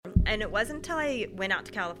And it wasn't until I went out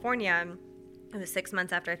to California, it was 6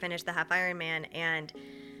 months after I finished the half Ironman, and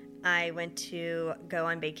I went to go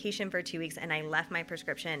on vacation for 2 weeks, and I left my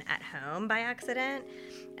prescription at home by accident,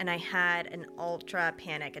 and I had an ultra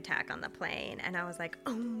panic attack on the plane, and I was like,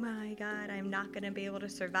 oh my God, I'm not going to be able to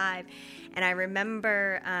survive. And I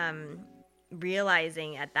remember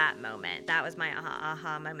realizing at that moment, that was my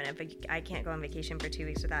aha moment. If I can't go on vacation for 2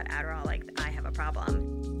 weeks without Adderall, like, I have a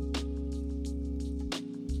problem.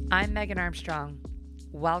 I'm Megan Armstrong.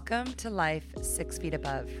 Welcome to Life 6 Feet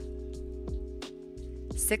Above.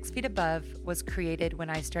 6 Feet Above was created when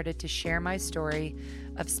I started to share my story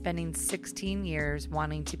of spending 16 years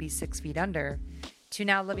wanting to be 6 feet under to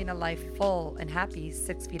now living a life full and happy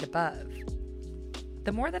 6 feet above.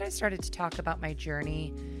 The more that I started to talk about my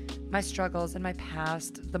journey, my struggles, and my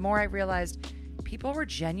past, the more I realized people were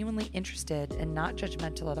genuinely interested and not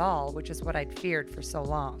judgmental at all, which is what I'd feared for so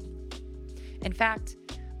long. In fact,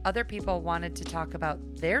 other people wanted to talk about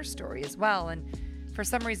their story as well, and for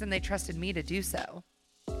some reason they trusted me to do so.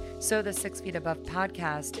 So the 6 Feet Above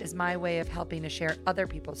podcast is my way of helping to share other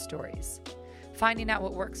people's stories, finding out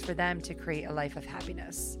what works for them to create a life of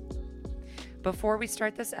happiness. Before we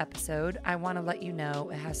start this episode, I want to let you know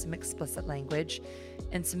it has some explicit language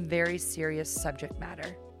and some very serious subject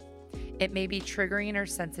matter. It may be triggering or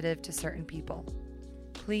sensitive to certain people.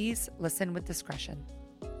 Please listen with discretion.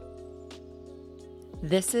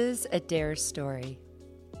 This is a Dare story.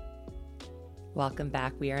 Welcome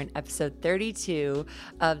back. We are in episode 32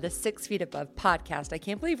 of the 6 Feet Above podcast. I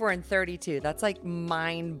can't believe we're in 32. That's like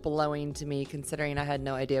mind-blowing to me, considering I had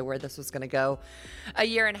no idea where this was going to go a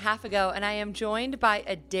year and a half ago. And I am joined by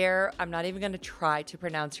Adair. I'm not even going to try to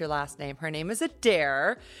pronounce your last name. Her name is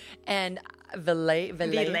Adair. And Vilella.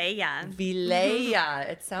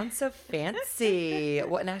 It sounds so fancy.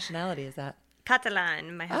 What nationality is that?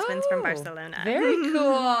 Catalan. My husband's from Barcelona. Very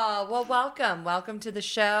cool. Well, welcome. Welcome to the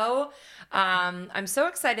show. I'm so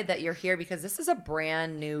excited that you're here because this is a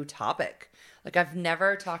brand new topic. Like, I've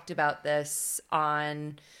never talked about this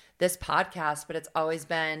on this podcast, but it's always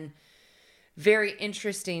been very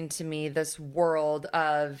interesting to me, this world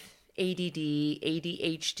of ADD,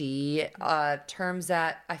 ADHD, terms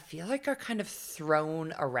that I feel like are kind of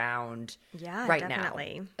thrown around right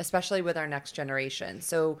definitely. now, especially with our next generation.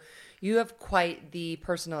 So you have quite the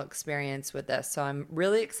personal experience with this. So I'm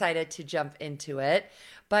really excited to jump into it.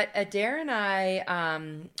 But Adair and I,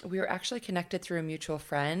 we were actually connected through a mutual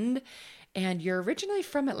friend, and you're originally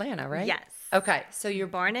from Atlanta, right? Yes. Okay. So you're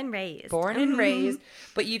born and raised. Born and raised,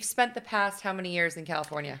 but you've spent the past how many years in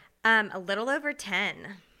California? A little over 10.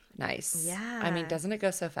 Nice. Yeah. I mean, doesn't it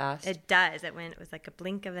go so fast? It does. It was like a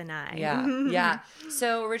blink of an eye. Yeah.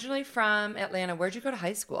 So originally from Atlanta, where'd you go to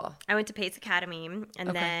high school? I went to Pace Academy, and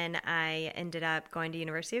then I ended up going to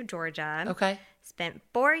University of Georgia. Okay. Spent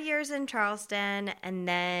 4 years in Charleston, and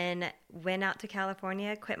then went out to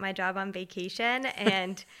California, quit my job on vacation,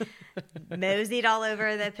 and moseyed all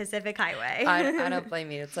over the Pacific Highway. I don't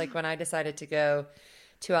blame you. It's like when I decided to go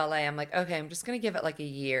to LA, I'm like, okay, I'm just going to give it like a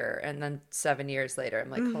year. And then 7 years later,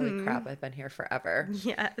 I'm like, holy crap, I've been here forever.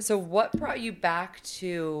 Yes. So what brought you back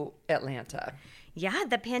to Atlanta? Yeah,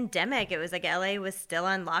 the pandemic. It was like LA was still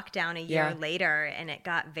on lockdown a year later, and it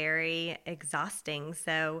got very exhausting.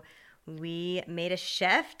 So we made a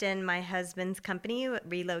shift, and my husband's company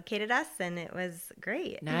relocated us, and it was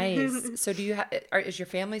great. Nice. So is your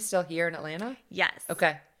family still here in Atlanta? Yes.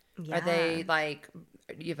 Okay. Yeah. Are they like,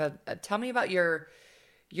 you have tell me about your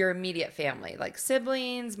immediate family, like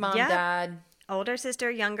siblings, mom, dad. Older sister,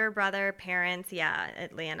 younger brother, parents. Yeah,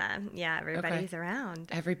 Atlanta. Yeah, everybody's around.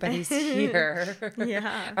 Everybody's here.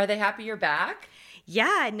 Yeah. Are they happy you're back?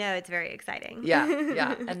 Yeah, no, it's very exciting.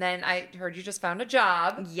 Yeah. And then I heard you just found a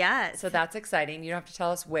job. Yes. So that's exciting. You don't have to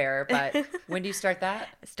tell us where, but when do you start that?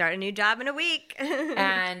 Start a new job in a week.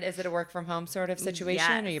 And is it a work from home sort of situation?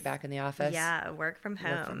 Yes. Or are you back in the office? Yeah, work from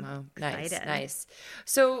home. Work from home. Excited. Nice.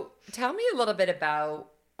 So tell me a little bit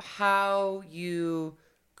about how you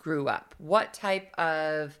grew up. What type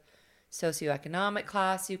of socioeconomic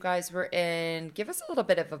class you guys were in? Give us a little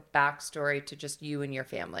bit of a backstory to just you and your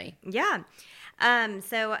family. Yeah.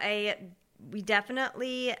 So we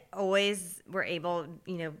definitely always were able,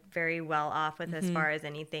 very well off with as far as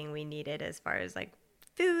anything we needed, as far as like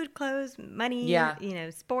food, clothes, money,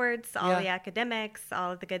 sports, all the academics,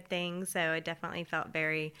 all of the good things. So I definitely felt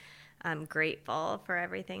very grateful for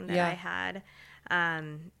everything that I had. I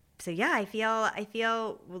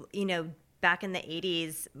feel, back in the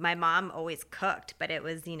 80s, my mom always cooked, but it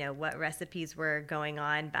was, what recipes were going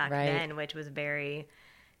on back then, which was very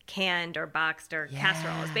canned or boxed or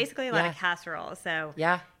casseroles, basically a lot of casseroles. So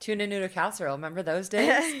yeah, tuna noodle casserole. Remember those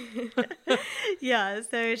days? Yeah.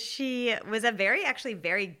 So she was actually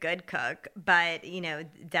very good cook, but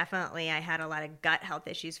definitely I had a lot of gut health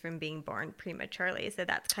issues from being born prematurely. So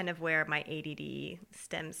that's kind of where my ADD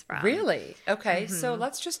stems from. Really? Okay. So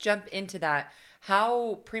let's just jump into that.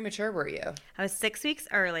 How premature were you? I was 6 weeks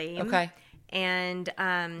early. Okay. And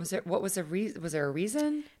was there a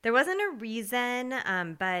reason? There wasn't a reason,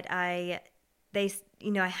 but I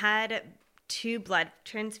had 2 blood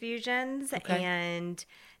transfusions,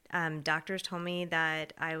 and doctors told me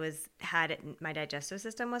that my digestive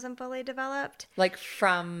system wasn't fully developed, like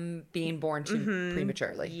from being born too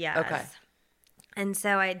prematurely. Yes. Okay. And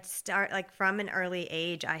so I'd start from an early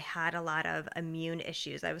age. I had a lot of immune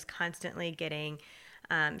issues. I was constantly getting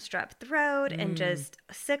strep throat and just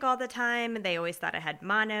sick all the time. They always thought I had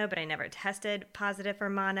mono, but I never tested positive for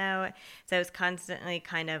mono. So I was constantly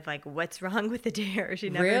kind of like, what's wrong with the deer? She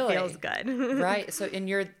never feels good. Right. So, and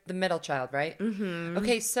you're the middle child, right? Mm-hmm.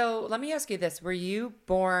 Okay. So let me ask you this. Were you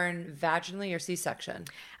born vaginally or C-section?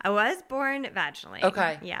 I was born vaginally.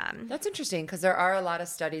 Okay. Yeah. That's interesting because there are a lot of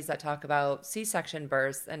studies that talk about C-section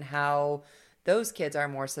births and how those kids are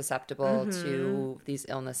more susceptible to these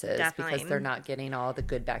illnesses because they're not getting all the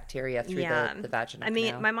good bacteria through the vaginal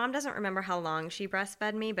canal. My mom doesn't remember how long she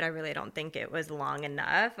breastfed me, but I really don't think it was long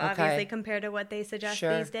enough, obviously, compared to what they suggest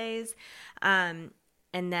these days. And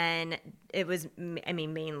then it was,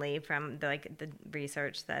 mainly from the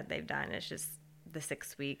research that they've done. It's just the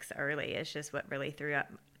 6 weeks early. It's just what really threw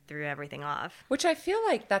everything off. Which I feel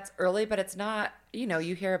like that's early, but it's not,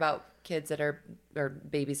 you hear about kids or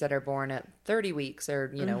babies that are born at 30 weeks or,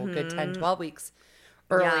 a good 10, 12 weeks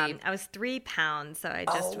early. Yeah, I was 3 pounds, so I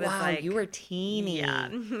just was like... you were teeny. Yeah,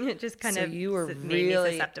 it just kind of you were made really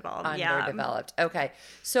me susceptible. underdeveloped. Yeah. Okay,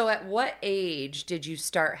 so at what age did you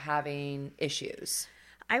start having issues?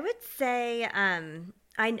 I would say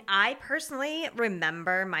I personally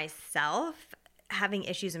remember myself having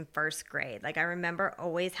issues in first grade. I remember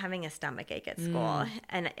always having a stomach ache at school,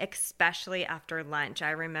 and especially after lunch.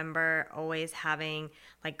 I remember always having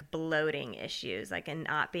bloating issues, and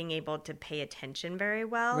not being able to pay attention very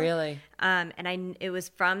well. Really? And it was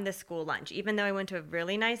from the school lunch, even though I went to a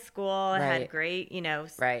really nice school, had great,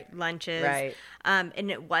 lunches. Right.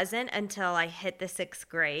 And it wasn't until I hit the 6th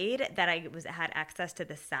grade that I had access to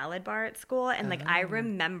the salad bar at school. And I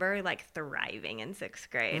remember thriving in 6th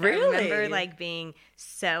grade. Really? I remember being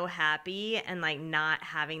so happy and not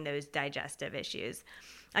having those digestive issues.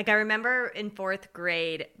 I remember in 4th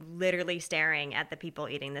grade literally staring at the people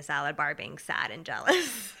eating the salad bar, being sad and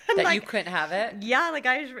jealous. That you couldn't have it? Yeah,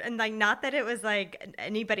 not that it was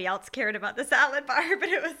anybody else cared about the salad bar, but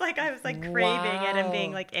it was I was craving it and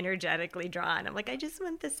being energetically drawn. I'm I just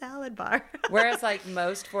want the salad bar. Whereas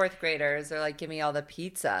most 4th graders are give me all the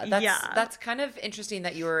pizza. That's kind of interesting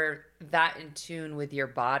that you were that in tune with your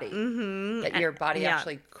body. Mm-hmm. That your body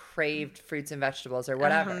actually craved fruits and vegetables or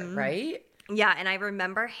whatever, right? Yeah, and I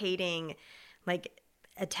remember hating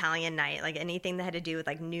Italian night, anything that had to do with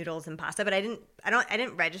noodles and pasta. But I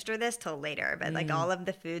didn't register this till later. But all of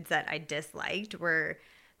the foods that I disliked were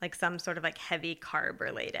some sort of heavy carb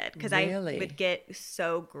related, because I would get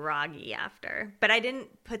so groggy after. But I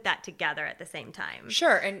didn't put that together at the same time.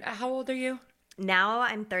 Sure. And how old are you? Now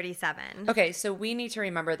I'm 37. Okay, so we need to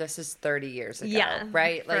remember this is 30 years ago,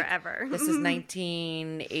 right? Forever. This is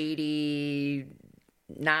 1980.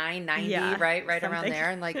 90, right around there,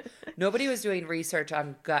 and nobody was doing research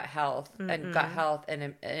on gut health and gut health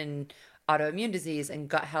and autoimmune disease and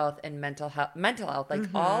gut health and mental health.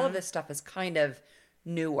 All of this stuff is kind of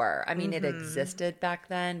newer. I mean, it existed back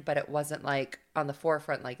then, but it wasn't on the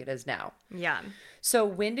forefront like it is now. Yeah. So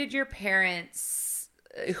when did your parents?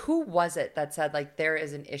 Who was it that said there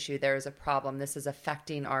is an issue, there is a problem, this is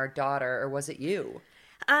affecting our daughter, or was it you?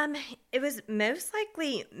 It was most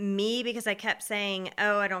likely me, because I kept saying,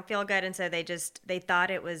 "Oh, I don't feel good," and so they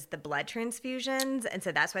thought it was the blood transfusions, and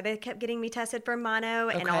so that's why they kept getting me tested for mono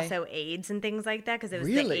and also AIDS and things like that, because it was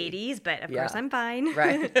the 80s. But of course, I'm fine.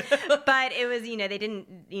 Right. But it was, they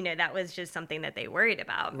didn't, that was just something that they worried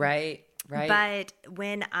about. Right. Right. But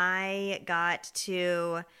when I got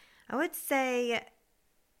to, I would say,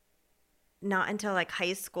 not until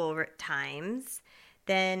high school times,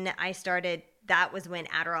 then that was when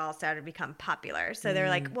Adderall started to become popular. So they're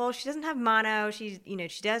well, she doesn't have mono. She's,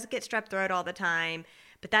 she does get strep throat all the time,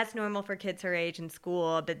 but that's normal for kids her age in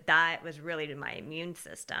school. But that was really to my immune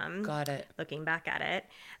system. Got it. Looking back at it.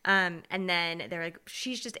 And then they're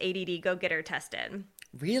she's just ADD, go get her tested.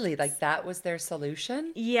 Really? Like that was their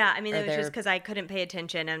solution? Yeah, I mean, Or it was just their because I couldn't pay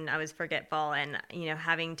attention and I was forgetful, and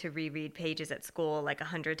having to reread pages at school like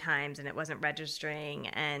 100 times, and it wasn't registering,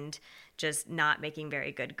 and just not making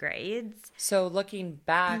very good grades. So looking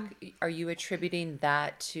back, are you attributing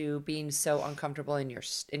that to being so uncomfortable in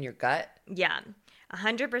your gut? Yeah,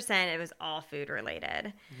 100%. It was all food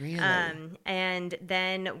related. Really? And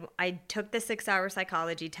then I took the 6-hour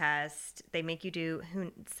psychology test. They make you do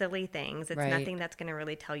silly things. It's Right. nothing that's going to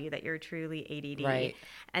really tell you that you're truly ADD. Right.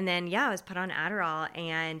 And then, yeah, I was put on Adderall,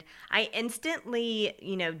 and I instantly,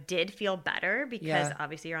 did feel better because Yeah.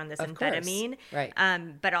 obviously you're on this Of course. amphetamine. Right.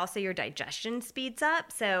 But also your digestion speeds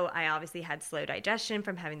up. So I obviously had slow digestion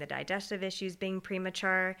from having the digestive issues being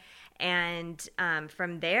premature. And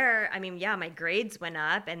from there, I mean, yeah, my grades went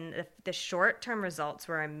up, and the short-term results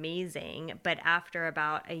were amazing. But after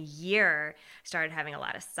about a year, started having a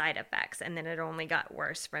lot of side effects, and then it only got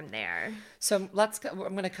worse from there. So I'm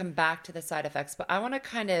going to come back to the side effects, but I want to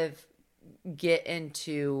kind of get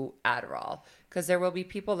into Adderall because there will be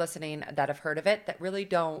people listening that have heard of it that really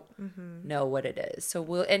don't know what it is.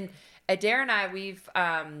 So and Adair and I, we've,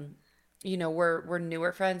 we're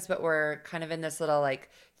newer friends, but we're kind of in this little like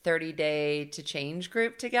 30-day to change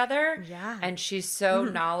group together. Yeah. And she's so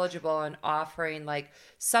knowledgeable in offering like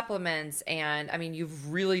supplements. And I mean,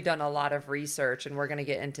 you've really done a lot of research, and we're going to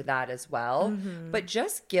get into that as well. But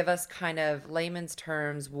just give us kind of layman's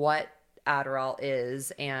terms what Adderall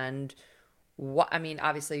is and what, I mean,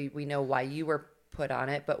 obviously we know why you were put on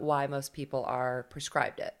it, but why most people are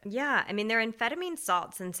prescribed it. Yeah, I mean, they're amphetamine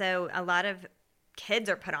salts, and so a lot of kids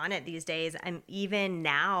are put on it these days. I'm even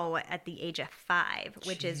now at the age of 5,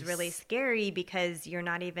 which is really scary because you're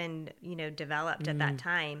not even, developed at that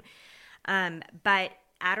time. But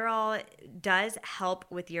Adderall does help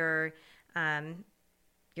with your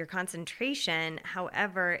concentration.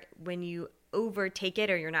 However, when you overtake it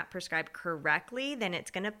or you're not prescribed correctly, then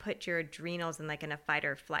it's going to put your adrenals in like in a fight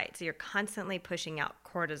or flight. So you're constantly pushing out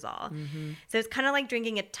cortisol. So it's kind of like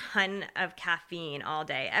drinking a ton of caffeine all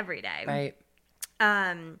day, every day. Right.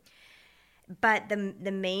 But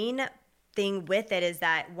the main thing with it is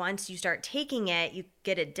that once you start taking it, you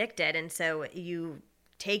get addicted. And so you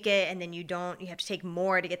take it and then you have to take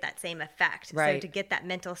more to get that same effect. Right. So to get that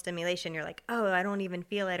mental stimulation, you're like, oh, I don't even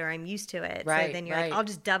feel it, or I'm used to it. Right, So then you're right. like, I'll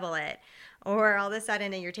just double it. Or all of a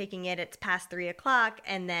sudden you're taking it, it's past 3 o'clock,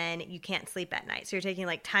 and then you can't sleep at night. So you're taking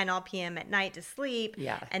like 10 all p.m. at night to sleep,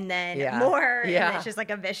 Yeah. and then Yeah. more, Yeah. and it's just like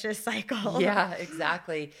a vicious cycle. Yeah,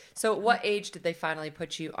 exactly. So at what age did they finally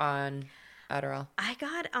put you on Adderall? I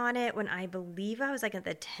got on it when I believe I was like at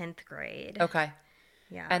the 10th grade. Okay.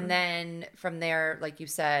 Yeah. And then from there, like you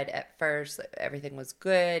said, at first everything was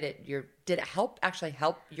good. Did it actually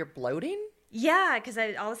help your bloating? Yeah, because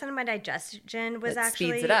all of a sudden my digestion was It actually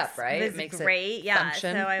speeds it up, right? Was It makes great. it Yeah,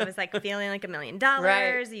 function. so I was like feeling like $1 million.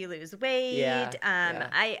 Right. You lose weight. Yeah, yeah.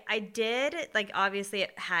 I did like obviously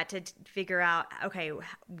it had to figure out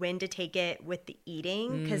when to take it with the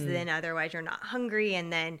eating, because then otherwise you're not hungry,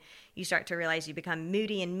 and then you start to realize you become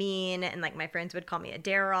moody and mean, and like my friends would call me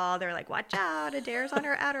Adderall. They're like, watch out, Adair's on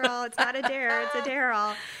her Adderall. It's not Adair, it's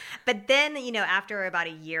Adderall. But then after about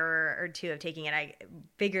a year or 2 of taking it, I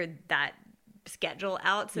figured that schedule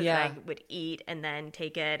out so Yeah. that I would eat and then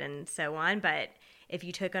take it and so on. But if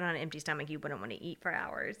you took it on an empty stomach, you wouldn't want to eat for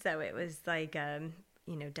hours. So it was like,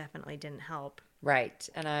 definitely didn't help. Right.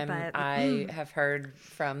 And I have heard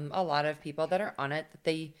from a lot of people that are on it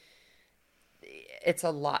that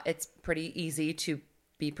it's pretty easy to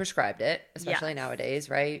be prescribed it, especially Yes. nowadays,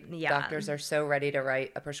 right? Yeah. Doctors are so ready to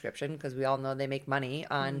write a prescription because we all know they make money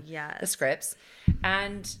on Yes. the scripts.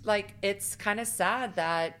 And like, it's kind of sad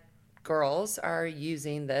that girls are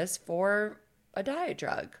using this for a diet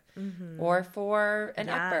drug or for an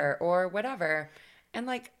Yeah. upper or whatever. And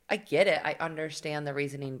like, I get it. I understand the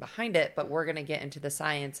reasoning behind it, but we're going to get into the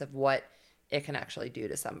science of what it can actually do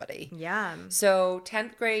to somebody. Yeah. So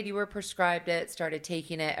 10th grade, you were prescribed it, started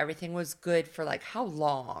taking it. Everything was good for like how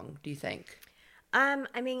long do you think?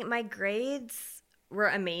 I mean, my grades were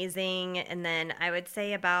amazing. And then I would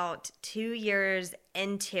say about 2 years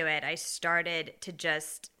into it, I started to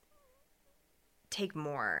just take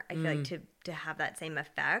more. I feel like to have that same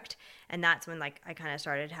effect. And that's when like I kind of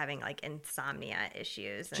started having like insomnia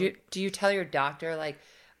issues. And Do you tell your doctor like,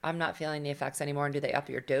 I'm not feeling the effects anymore, and do they up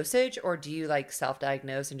your dosage, or do you like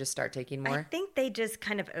self-diagnose and just start taking more? I think they just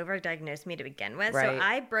kind of overdiagnosed me to begin with. Right. So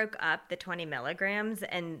I broke up the 20 milligrams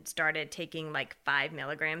and started taking like 5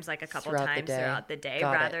 milligrams like a couple Throughout the times day. throughout the day,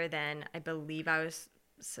 Got it. rather than I believe I was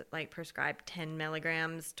like prescribed 10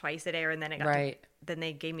 milligrams twice a day, and then it got Right. then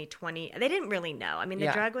they gave me 20. They didn't really know. I mean, the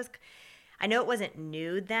Yeah. drug was, I know it wasn't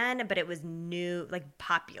new then, but it was new, like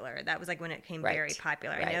popular. That was like when it became very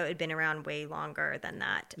popular. I know it had been around way longer than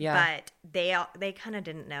that. Yeah. But they kind of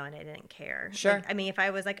didn't know and they didn't care. Sure. Like, I mean, if I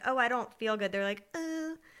was like, oh, I don't feel good, they're like,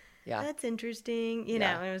 oh, Yeah. that's interesting. You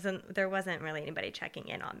know, there wasn't really anybody checking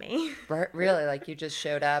in on me. Really? Like you just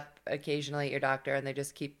showed up occasionally at your doctor and they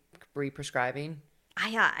just keep re-prescribing?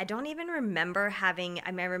 I don't even remember having,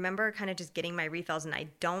 I mean, I remember kind of just getting my refills, and I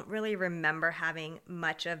don't really remember having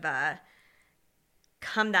much of a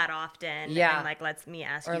come that often. Yeah. And like, let me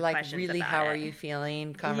ask or you like, questions really, about how it. are you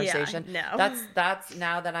feeling conversation? Yeah, no. That's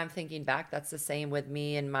now that I'm thinking back, that's the same with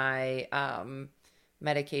me and my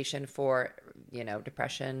medication for, you know,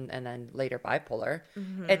 depression and then later bipolar.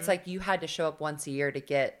 It's like you had to show up once a year to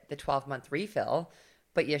get the 12-month refill.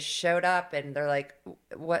 But you showed up and they're like,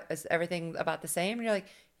 what, is everything about the same? And you're like,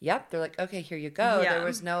 yep. They're like, okay, here you go. Yeah. There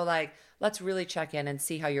was no like, let's really check in and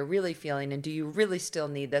see how you're really feeling. And do you really still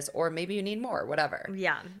need this? Or maybe you need more, whatever.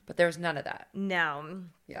 Yeah. But there's none of that. No.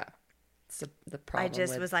 Yeah. It's the problem. I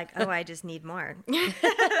just was like, oh, I just need more.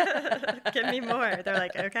 Give me more. They're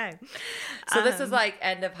like, okay. So this is like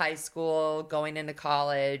end of high school, going into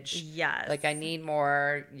college. Yes. Like I need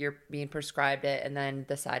more. You're being prescribed it. And then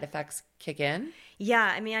the side effects kick in.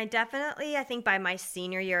 Yeah, I mean, I think by my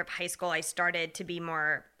senior year of high school, I started to be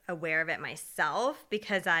more aware of it myself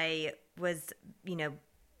because I was, you know,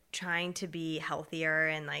 trying to be healthier,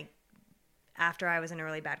 and like after I was in a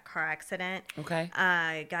really bad car accident. Okay.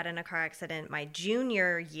 I got in a car accident my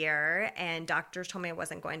junior year, and doctors told me I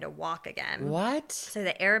wasn't going to walk again. What? So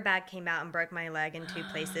the airbag came out and broke my leg in 2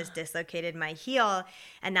 places, dislocated my heel,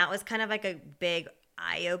 and that was kind of like a big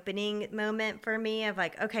eye-opening moment for me of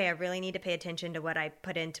like, okay, I really need to pay attention to what I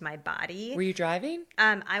put into my body. Were you driving?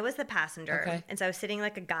 I was the passenger. Okay. And so I was sitting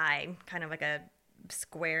like a guy, kind of like a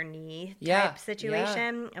square knee Yeah, type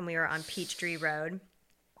situation. And we were on Peachtree Road.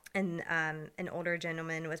 And an older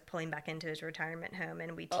gentleman was pulling back into his retirement home,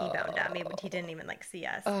 and we T-boned him. He didn't even like see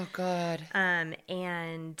us. Oh God.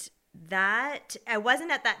 And that I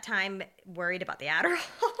wasn't at that time worried about the Adderall.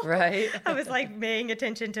 Right. I was like paying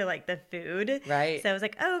attention to like the food. Right. So I was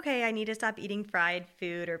like, oh, okay, I need to stop eating fried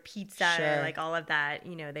food or pizza Sure. or like all of that.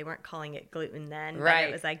 You know, they weren't calling it gluten then. Right. But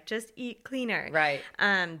it was like, just eat cleaner. Right.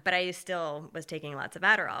 But I still was taking lots of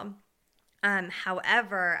Adderall.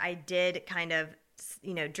 However, I did kind of,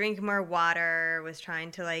 you know, drink more water, was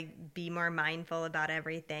trying to like be more mindful about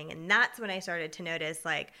everything. And that's when I started to notice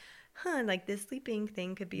like, like this sleeping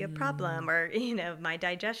thing could be a problem, or, you know, my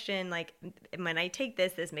digestion, like when I take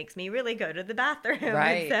this makes me really go to the bathroom.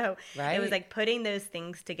 Right. And so Right. it was like putting those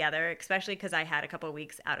things together, especially because I had a couple of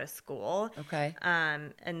weeks out of school. Okay.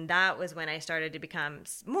 And that was when I started to become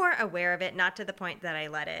more aware of it, not to the point that I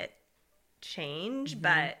let it change,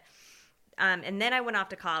 but and then I went off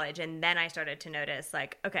to college, and then I started to notice,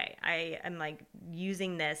 like, okay, I am like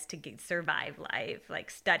using this to survive life, like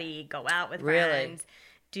study, go out with friends.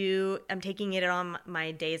 I'm taking it on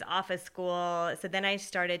my days off of school. So then I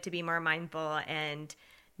started to be more mindful and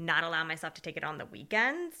not allow myself to take it on the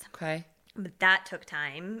weekends. Okay. But that took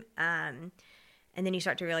time. And then you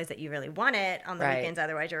start to realize that you really want it on the Right. weekends.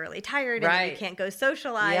 Otherwise, you're really tired and then Right. you can't go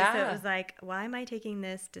socialize. So Yeah. it was like, why am I taking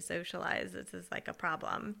this to socialize? This is like a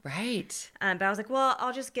problem. Right. But I was like, well,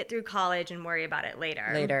 I'll just get through college and worry about it later.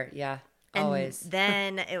 Later. Yeah. And Always.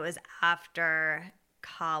 then it was after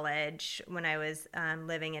college when I was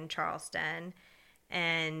living in Charleston,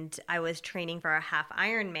 and I was training for a half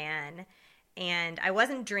Ironman. And I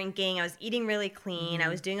wasn't drinking. I was eating really clean. I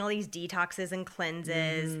was doing all these detoxes and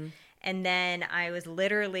cleanses. And then I was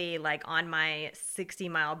literally like on my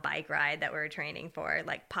 60-mile bike ride that we were training for,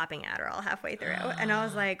 like popping Adderall halfway through. And I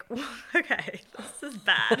was like, okay, this is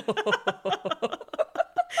bad.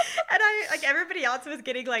 And I, like, everybody else was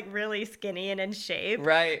getting like really skinny and in shape.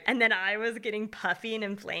 Right. And then I was getting puffy and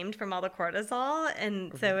inflamed from all the cortisol.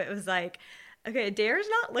 And so it was like, okay, Dare's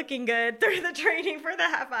not looking good through the training for the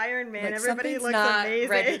half Ironman. Like, Everybody something's looks not amazing.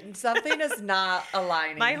 ready. Something is not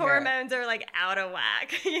aligning. My here. hormones are like out of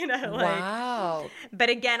whack, you know, like. Wow. But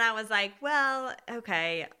again, I was like, well,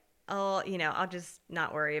 okay, I'll just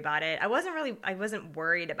not worry about it. I wasn't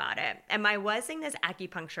worried about it. And I was seeing this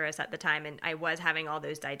acupuncturist at the time, and I was having all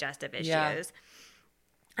those digestive issues. Yeah.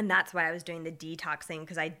 And that's why I was doing the detoxing,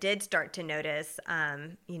 because I did start to notice,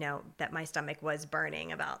 that my stomach was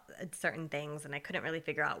burning about certain things, and I couldn't really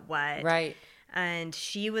figure out what. Right. And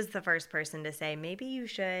she was the first person to say, maybe you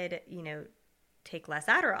should, take less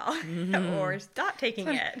Adderall or stop taking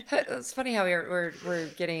it. It's funny how we're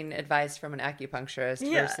getting advice from an acupuncturist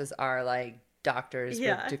versus our like doctors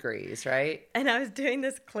with degrees, right? And I was doing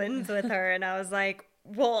this cleanse with her, and I was like,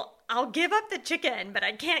 well, I'll give up the chicken, but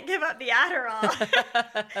I can't give up the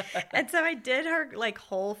Adderall. And so I did her like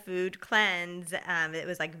whole food cleanse. It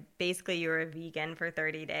was like basically you were a vegan for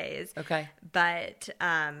 30 days. Okay. But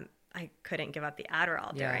I couldn't give up the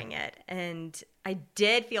Adderall during it. And I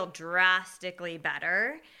did feel drastically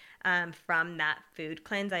better from that food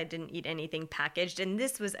cleanse. I didn't eat anything packaged. And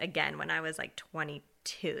this was, again, when I was like 22.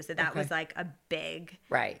 So that was like a big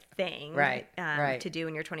thing to do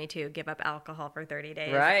when you're 22, give up alcohol for 30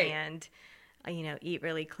 days and, eat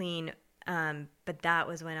really clean. But that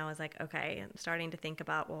was when I was like, okay, I'm starting to think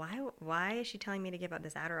about, well, why is she telling me to give up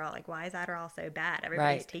this Adderall? Like, why is Adderall so bad?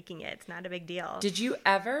 Everybody's taking it. It's not a big deal. Did you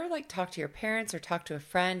ever like talk to your parents or talk to a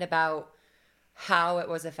friend about how it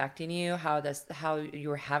was affecting you, how you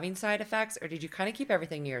were having side effects, or did you kind of keep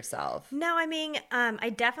everything to yourself? No, I mean, I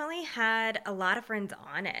definitely had a lot of friends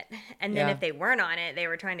on it. And then if they weren't on it, they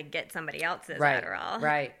were trying to get somebody else's Adderall.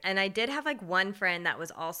 Right. And I did have like one friend that was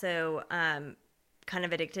also kind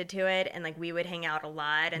of addicted to it, and like we would hang out a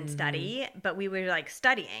lot and study, but we were like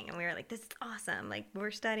studying and we were like, this is awesome, like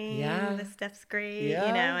we're studying, this stuff's great,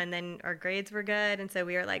 and then our grades were good, and so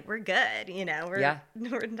we were like, we're good, we're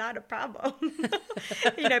not a problem.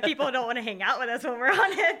 People don't want to hang out with us when we're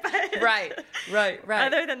on it, but right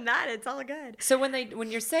other than that, it's all good. So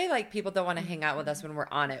when you say like people don't want to hang out with us when we're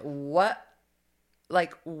on it, what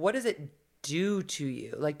does it do to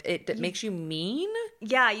you? Like it makes you mean?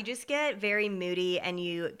 Yeah, you just get very moody and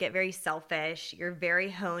you get very selfish. You're very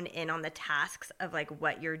honed in on the tasks of like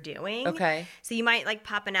what you're doing. Okay. So you might like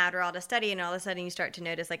pop an Adderall to study, and all of a sudden you start to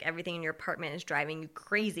notice like everything in your apartment is driving you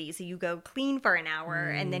crazy. So you go clean for an hour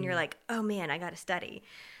and then you're like, oh man, I got to study.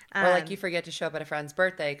 Or like you forget to show up at a friend's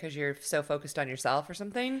birthday because you're so focused on yourself or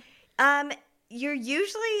something?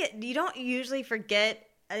 You don't usually forget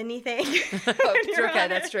anything. Okay,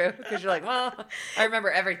 that's true. Because you're like, well, I remember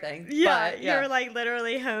everything. You're like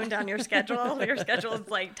literally honed on your schedule. Your schedule is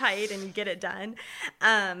like tight and you get it done.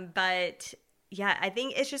 But yeah, I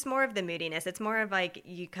think it's just more of the moodiness. It's more of like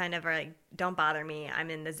you kind of are like, don't bother me. I'm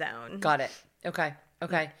in the zone. Got it. Okay.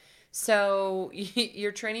 So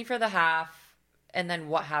you're training for the half, and then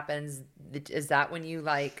what happens? Is that when you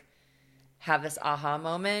like have this aha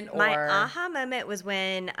moment? Or my aha moment was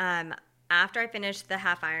when after I finished the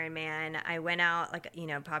half Ironman, I went out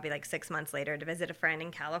probably like 6 months later to visit a friend in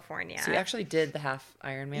California. So you actually did the half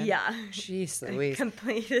Ironman? Yeah. Jeez Louise.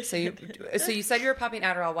 Completed. So you said you were popping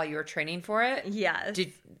Adderall while you were training for it? Yes.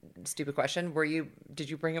 Stupid question. Did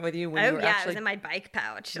you bring it with you when you were it was in my bike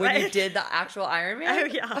pouch. When you did the actual Ironman? Oh,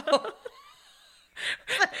 yeah.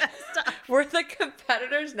 Were the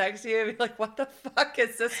competitors next to you and be like, what the fuck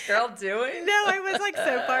is this girl doing? No, I was like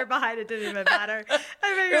so far behind it didn't even matter.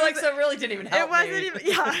 I mean, You're like, so it really didn't even help me. It wasn't even,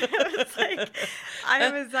 it was like,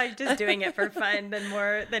 I was like just doing it for fun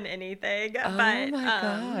more than anything. Oh but, my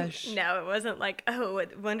gosh. No, it wasn't like, I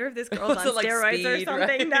wonder if this girl's on like steroids speed, or something.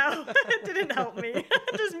 Right? No, it didn't help me.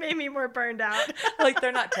 It just made me more burned out. Like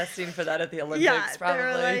they're not testing for that at the Olympics, probably.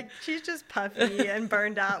 They're like, she's just puffy and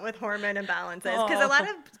burned out with hormone imbalances. Because a lot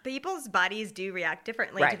of people's bodies do react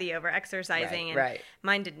differently to the over-exercising. And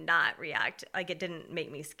mine did not react. Like, it didn't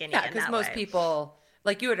make me skinny in that way. Yeah, because most people,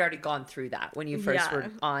 like you had already gone through that when you first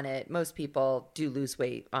were on it. Most people do lose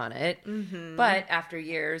weight on it. Mm-hmm. But after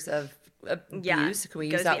years of abuse, can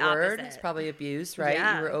we use that word? It's probably abuse, right?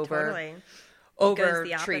 Yeah, you were totally. over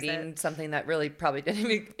treating something that really probably didn't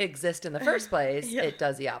even exist in the first place. It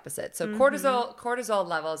does the opposite. So cortisol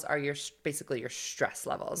levels are basically your stress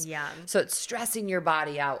levels. Yeah. So it's stressing your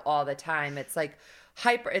body out all the time. It's like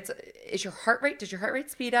does your heart rate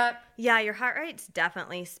speed up? Yeah, your heart rate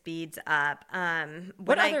definitely speeds up.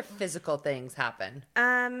 What other physical things happen?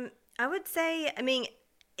 I would say,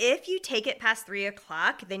 if you take it past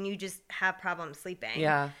 3:00, then you just have problems sleeping.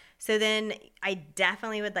 Yeah. So then I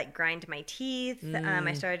definitely would like grind my teeth.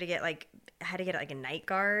 I started to get I had to get like a night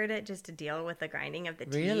guard just to deal with the grinding of the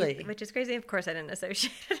teeth, which is crazy. Of course, I didn't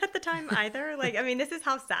associate it at the time either. This is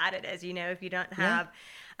how sad it is, if you don't have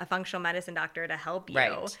a functional medicine doctor to help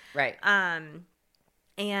you. Right.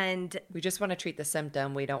 And we just want to treat the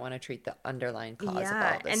symptom. We don't want to treat the underlying cause of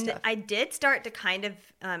all this stuff. And I did start to kind of,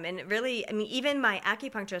 and really, even my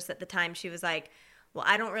acupuncturist at the time, she was like, well,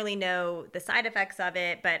 I don't really know the side effects of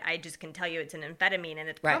it, but I just can tell you it's an amphetamine and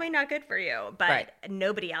it's probably not good for you. But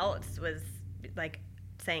nobody else was like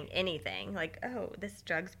saying anything like, oh, this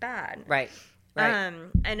drug's bad. Right.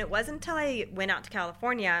 And it wasn't until I went out to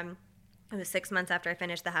California, it was 6 months after I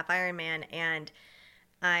finished the half Ironman, and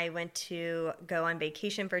I went to go on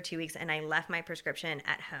vacation for 2 weeks, and I left my prescription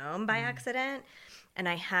at home by accident. and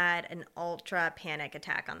I had an ultra panic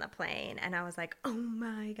attack on the plane. And I was like, oh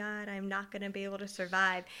my God, I'm not going to be able to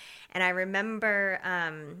survive. And I remember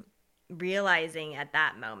realizing at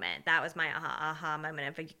that moment, that was my aha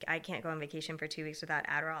moment. If I can't go on vacation for 2 weeks without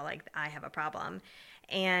Adderall, like I have a problem.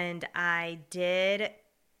 And I did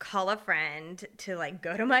call a friend to like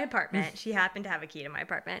go to my apartment. She happened to have a key to my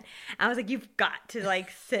apartment. I was like, you've got to like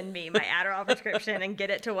send me my Adderall prescription and get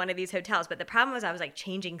it to one of these hotels. But the problem was I was like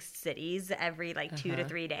changing cities every like 2 to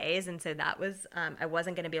 3 days. And so that was, I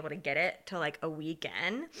wasn't going to be able to get it till like a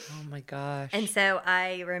weekend. Oh my gosh. And so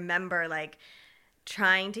I remember like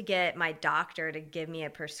trying to get my doctor to give me a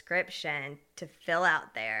prescription to fill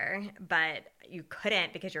out there, but you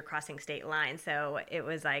couldn't because you're crossing state lines. So it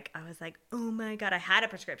was like, I was like, oh my God, I had a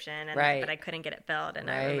prescription, but I couldn't get it filled.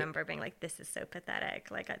 And I remember being like, this is so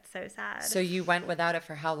pathetic. Like, it's so sad. So you went without it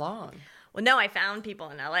for how long? Well, no, I found people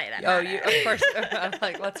in LA that of course. I'm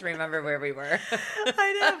like, let's remember where we were.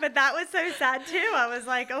 I know, but that was so sad too. I was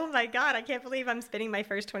like, oh my God, I can't believe I'm spending my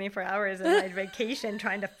first 24 hours of my vacation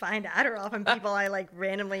trying to find Adderall from people I like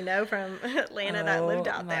randomly know from Atlanta that lived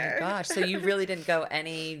out there. Oh my gosh. So you really didn't go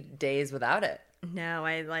any days without it? No,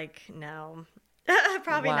 no.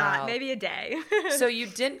 Probably not. Maybe a day. So you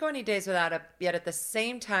didn't go any days without it, yet at the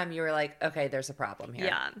same time you were like, okay, there's a problem here.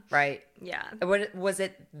 Yeah. Right? Yeah. Was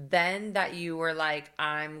it then that you were like,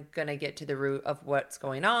 I'm going to get to the root of what's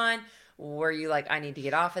going on? Were you like, I need to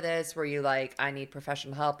get off of this? Were you like, I need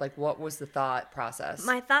professional help? Like, what was the thought process?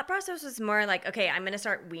 My thought process was more like, okay, I'm going to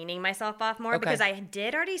start weaning myself off more because I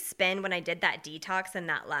did already spend, when I did that detox in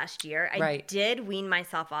that last year, I did wean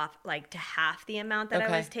myself off like to half the amount that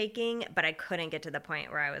I was taking, but I couldn't get to the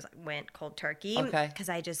point where I went cold turkey because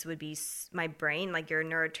I just would be, my brain, like your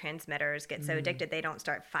neurotransmitters get so addicted, they don't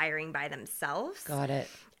start firing by themselves. Got it.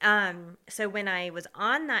 So when I was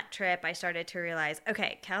on that trip, I started to realize,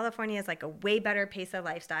 okay, California is like a way better pace of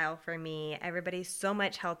lifestyle for me. Everybody's so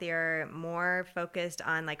much healthier, more focused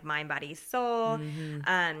on like mind, body, soul.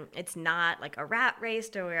 It's not like a rat race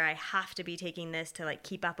to where I have to be taking this to like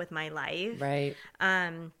keep up with my life. Right.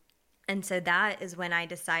 And so that is when I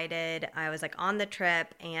decided, I was like on the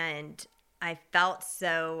trip and I felt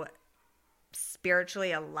so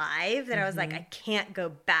spiritually alive that I was like, I can't go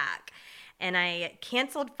back. And I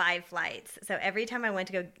canceled 5 flights. So every time I went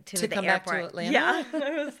to go to the come airport, back to Atlanta? Yeah,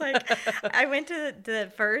 I was like, I went to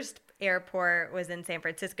the first airport was in San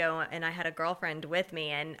Francisco, and I had a girlfriend with me,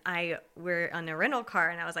 and we're on a rental car,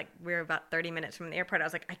 and I was like, we're about 30 minutes from the airport. I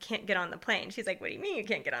was like, I can't get on the plane. She's like, what do you mean you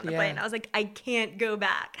can't get on the plane? I was like, I can't go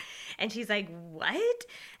back. And she's like, what?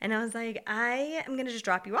 And I was like, I am gonna just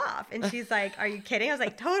drop you off. And she's like, are you kidding? I was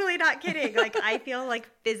like, totally not kidding. Like, I feel like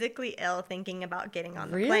physically ill thinking about getting on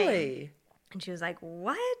the plane. Really? And she was like,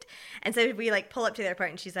 what? And so we like pull up to the airport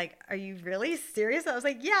and she's like, are you really serious? I was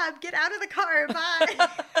like, yeah, get out of the car. Bye.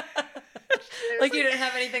 Like you didn't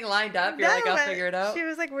have anything lined up? You're like, I'll figure it out? She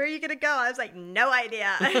was like, where are you going to go? I was like, no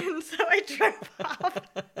idea. And so I drove off.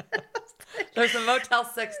 There's a Motel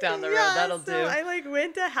 6 down the road. That'll do. I like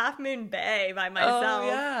went to Half Moon Bay by myself. Oh,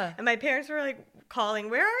 yeah. And my parents were like calling,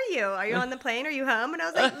 where are you? Are you on the plane? Are you home? And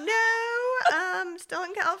I was like, no, still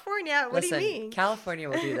in California. What do you mean? California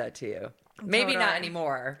will do that to you. Maybe not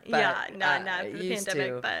anymore. But, not for the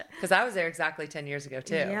pandemic. But because I was there exactly 10 years ago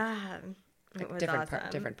too. Yeah, it was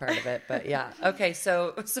different part of it. But yeah, okay.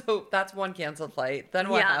 So that's one canceled flight. Then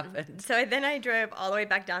what happened? So then I drove all the way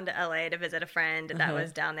back down to LA to visit a friend that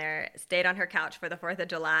was down there. Stayed on her couch for the 4th of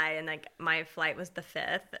July, and like my flight was the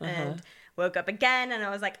 5th, and woke up again, and I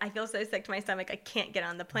was like, I feel so sick to my stomach. I can't get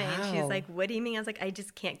on the plane. Wow. She's like, what do you mean? I was like, I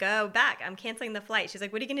just can't go back. I'm canceling the flight. She's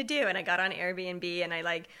like, what are you gonna do? And I got on Airbnb, and I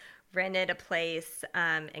like rented a place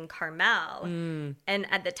in Carmel. And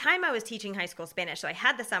at the time I was teaching high school Spanish, so I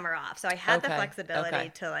had the summer off. So I had the flexibility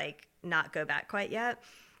to like not go back quite yet.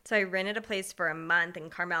 So I rented a place for a month in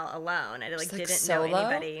Carmel alone. I like didn't know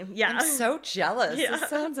anybody. Yeah. I'm so jealous. Yeah. This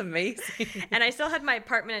sounds amazing. And I still had my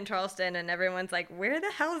apartment in Charleston, and everyone's like, where the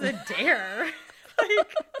hell is Adair?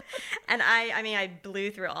 And I mean, I blew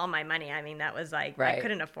through all my money. I mean, that was like, I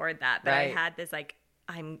couldn't afford that. But I had this like,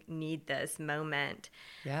 I need this moment.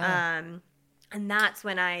 Yeah. And that's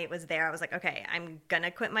when I was there. I was like, okay, I'm going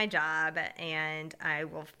to quit my job and I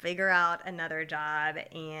will figure out another job.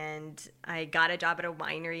 And I got a job at a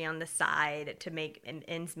winery on the side to make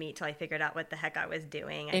ends meet till I figured out what the heck I was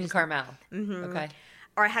doing. In Carmel. Okay.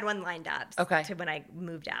 Or I had one lined up to when I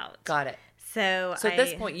moved out. Got it. So at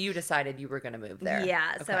this point, you decided you were going to move there.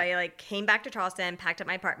 Yeah. Okay. So I like came back to Charleston, packed up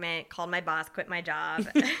my apartment, called my boss, quit my job.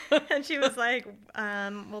 And she was like,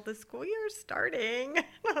 well, the school year's starting.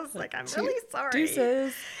 And I was like, I'm really sorry.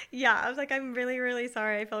 Deuces. Yeah. I was like, I'm really, really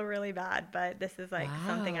sorry. I feel really bad, but this is like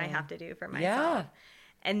something I have to do for myself. Yeah.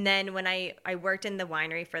 And then when I worked in the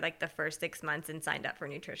winery for like the first 6 months and signed up for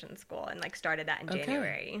nutrition school and like started that in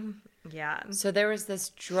January. Yeah. So there was this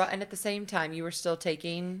drug, and at the same time, you were still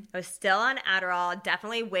taking. I was still on Adderall,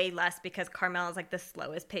 definitely way less because Carmel is like the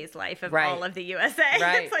slowest paced life of all of the USA.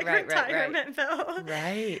 Right, It's like Retirementville.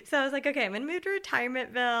 Right. So I was like, okay, I'm going to move to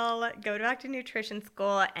Retirementville, go back to nutrition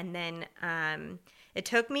school. And then it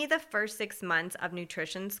took me the first 6 months of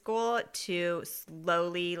nutrition school to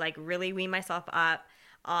slowly like really wean myself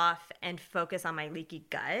off and focus on my leaky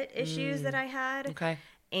gut issues that I had. Okay.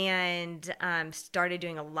 And started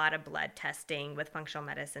doing a lot of blood testing with functional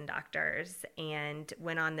medicine doctors and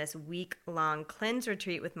went on this week-long cleanse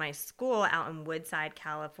retreat with my school out in Woodside,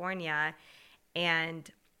 California, and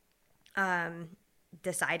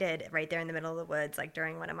decided right there in the middle of the woods, like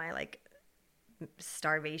during one of my like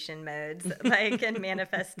starvation modes, like and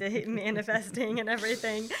manifesting and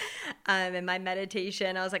everything. In my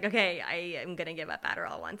meditation, I was like, okay, I am gonna give up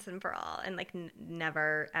Adderall once and for all, and like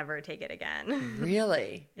never ever take it again.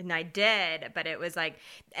 Really? And I did, but it was like,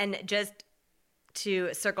 and just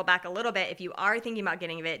to circle back a little bit, if you are thinking about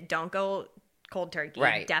getting it, don't go cold turkey.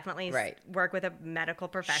 Right. Definitely Right. work with a medical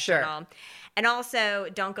professional. Sure. And also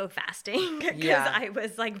don't go fasting because I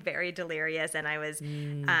was like very delirious and I was,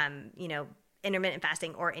 intermittent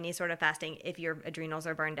fasting or any sort of fasting, if your adrenals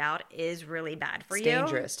are burned out, is really bad for you. It's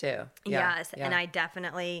dangerous too. Yeah. Yes. Yeah. And I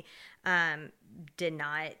definitely did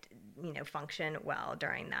not, function well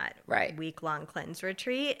during that week-long cleanse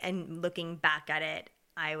retreat. And looking back at it,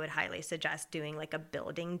 I would highly suggest doing like a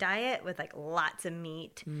building diet with like lots of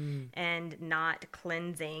meat and not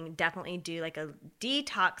cleansing. Definitely do like a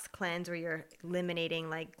detox cleanse where you're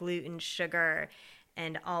eliminating like gluten, sugar,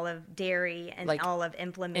 and all of dairy and like all of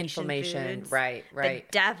inflammation foods. Right. But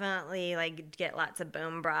definitely like get lots of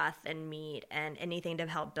bone broth and meat and anything to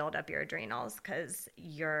help build up your adrenals because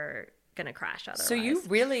you're going to crash otherwise. So you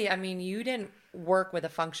really, you didn't work with a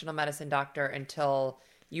functional medicine doctor until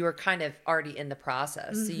you were kind of already in the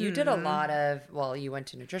process. So you did a lot of, you went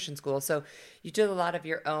to nutrition school. So you did a lot of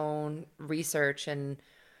your own research and,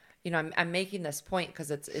 I'm making this point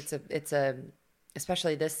because it's a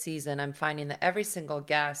especially this season, I'm finding that every single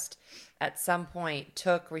guest at some point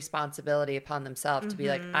took responsibility upon themselves to be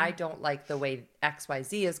like, I don't like the way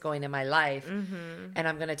XYZ is going in my life, and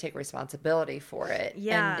I'm going to take responsibility for it.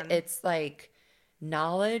 Yeah. And it's like,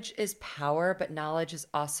 knowledge is power, but knowledge is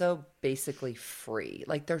also basically free.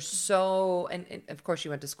 Like there's and of course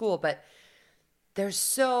you went to school, but there's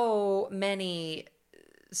so many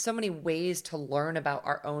ways to learn about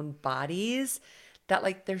our own bodies that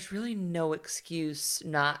like there's really no excuse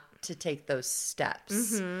not to take those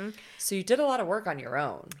steps. So you did a lot of work on your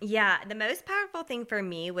own. Yeah. The most powerful thing for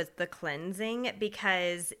me was the cleansing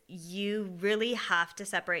because you really have to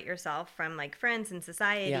separate yourself from like friends and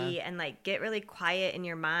society and like get really quiet in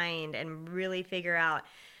your mind and really figure out,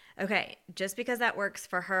 okay, just because that works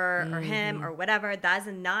for her or him or whatever, that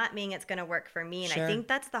does not mean it's going to work for me. And I think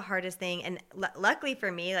that's the hardest thing. And luckily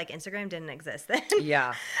for me, like Instagram didn't exist then.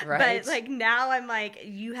 Yeah, right. But like now I'm like,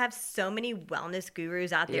 you have so many wellness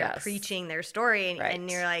gurus out there preaching their story.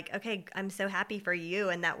 And you're like, okay, I'm so happy for you.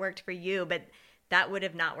 And that worked for you. But that would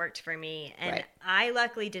have not worked for me. And I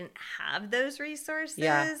luckily didn't have those resources.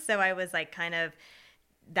 Yeah. So I was like kind of,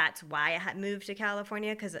 that's why I had moved to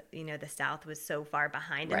California because, the South was so far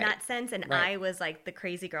behind in that sense. And I was like the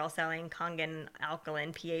crazy girl selling Kangen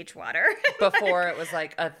alkaline pH water. Before it was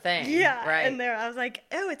like a thing. Yeah. Right. And there I was like,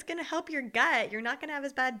 oh, it's going to help your gut. You're not going to have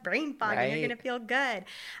as bad brain fog and you're going to feel good.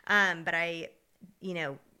 But I,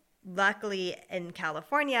 luckily in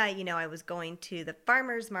California, I was going to the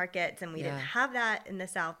farmers markets and we didn't have that in the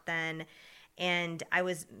South then. And I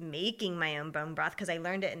was making my own bone broth because I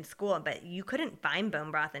learned it in school, but you couldn't find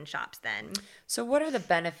bone broth in shops then. So what are the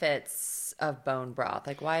benefits of bone broth?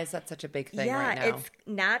 Like, why is that such a big thing right now? It's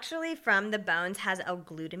naturally from the bones, has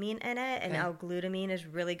L-glutamine in it, and L-glutamine is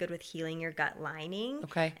really good with healing your gut lining.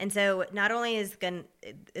 Okay. And so not only is it going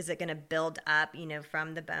to build up,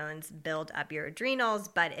 from the bones, build up your adrenals,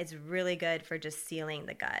 but it's really good for just sealing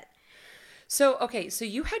the gut. So, okay, so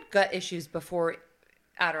you had gut issues before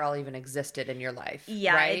Adderall even existed in your life.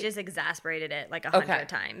 Yeah, right? It just exasperated it like 100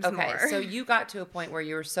 times more. Okay, so you got to a point where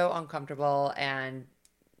you were so uncomfortable and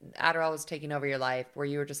Adderall was taking over your life where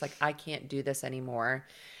you were just like, I can't do this anymore.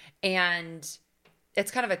 And it's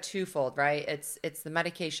kind of a twofold, right? It's the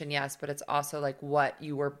medication, yes, but it's also like what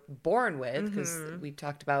you were born with, because we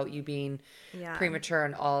talked about you being premature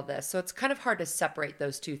and all of this. So it's kind of hard to separate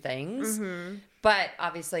those two things. But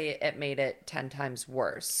obviously it made it 10 times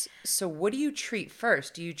worse. So what do you treat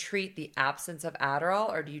first? Do you treat the absence of Adderall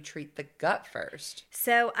or do you treat the gut first?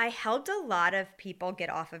 So I helped a lot of people get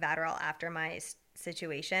off of Adderall after my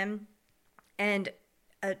situation. And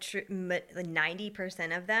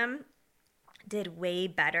 90% of them did way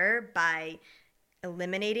better by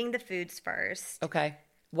eliminating the foods first. Okay.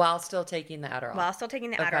 While still taking the Adderall.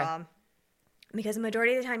 Adderall. Because the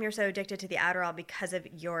majority of the time you're so addicted to the Adderall because of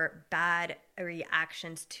your bad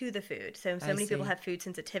reactions to the food. So many people have food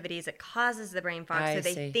sensitivities. It causes the brain fog. So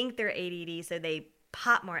they think they're ADD, so they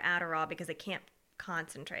pop more Adderall because they can't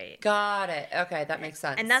concentrate. Got it. Okay, that makes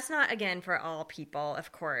sense. And that's not, again, for all people,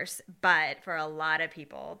 of course, but for a lot of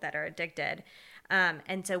people that are addicted.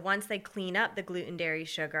 And so once they clean up the gluten, dairy,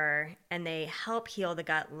 sugar, and they help heal the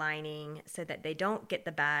gut lining so that they don't get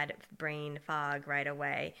the bad brain fog right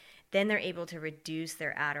away, then they're able to reduce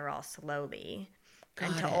their Adderall slowly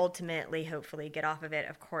and to ultimately, hopefully, get off of it,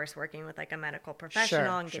 of course, working with like a medical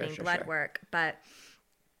professional and getting blood work. But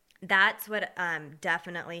that's what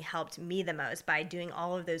definitely helped me the most, by doing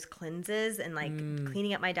all of those cleanses and like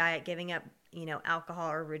cleaning up my diet, giving up alcohol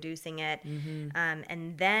or reducing it.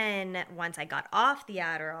 And then once I got off the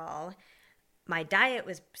Adderall, my diet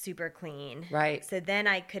was super clean. Right. So then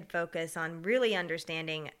I could focus on really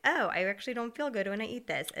understanding, oh, I actually don't feel good when I eat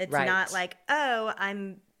this. It's not like, oh,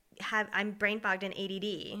 I'm brain fogged and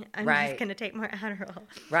ADD. I'm just going to take more Adderall.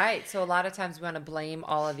 Right. So a lot of times we want to blame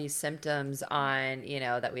all of these symptoms on,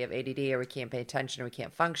 that we have ADD or we can't pay attention or we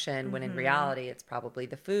can't function, when in reality it's probably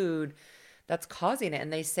the food that's causing it.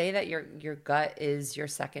 And they say that your gut is your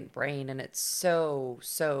second brain, and it's so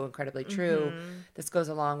incredibly true. This goes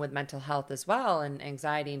along with mental health as well, and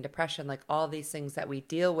anxiety and depression, like all these things that we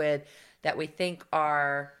deal with that we think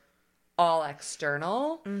are all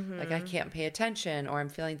external. Like I can't pay attention, or I'm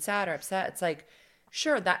feeling sad or upset. It's like,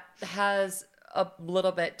 sure, that has a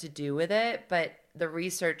little bit to do with it, but the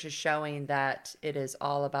research is showing that it is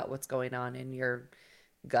all about what's going on in your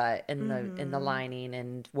gut and in the lining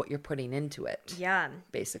and what you're putting into it. Yeah.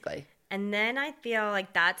 Basically. And then I feel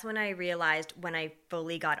like that's when I realized, when I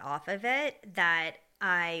fully got off of it, that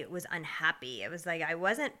I was unhappy. It was like I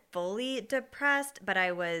wasn't fully depressed, but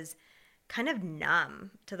I was kind of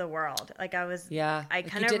numb to the world. Like I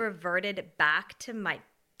kind of reverted back to my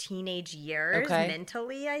teenage years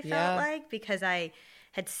mentally, I felt like, because I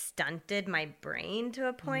had stunted my brain to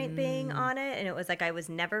a point being on it. And it was like I was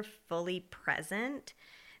never fully present,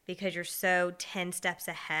 because you're so 10 steps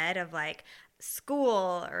ahead of like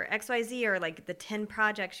school or XYZ, or like the 10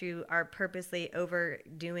 projects you are purposely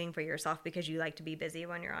overdoing for yourself because you like to be busy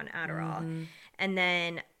when you're on Adderall. And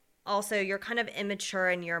then also you're kind of immature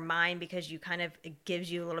in your mind, because it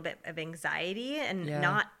gives you a little bit of anxiety. And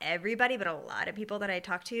not everybody, but a lot of people that I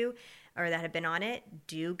talk to or that have been on it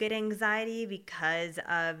do get anxiety because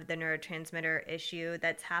of the neurotransmitter issue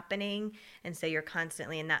that's happening. And so you're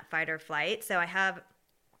constantly in that fight or flight. So I have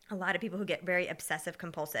a lot of people who get very obsessive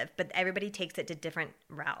compulsive, but everybody takes it to different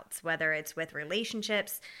routes, whether it's with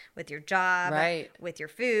relationships, with your job, with your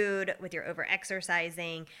food, with your over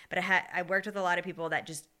exercising. But I worked with a lot of people that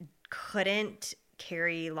just couldn't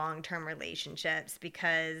carry long-term relationships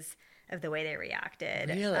because of the way they reacted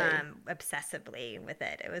obsessively with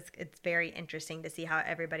it. It's very interesting to see how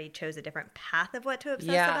everybody chose a different path of what to obsess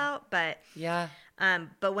about. But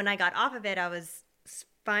but when I got off of it, I was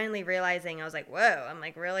finally realizing, I was like, whoa, I'm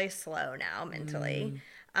like really slow now mentally.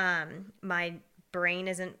 My brain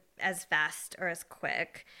isn't as fast or as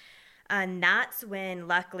quick. And that's when,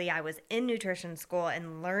 luckily, I was in nutrition school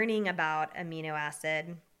and learning about amino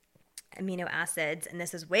acids, and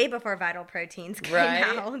this is way before Vital Proteins came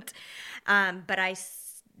out. But I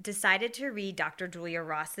decided to read Dr. Julia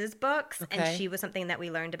Ross's books, and she was something that we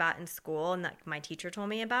learned about in school and that my teacher told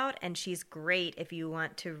me about, and she's great if you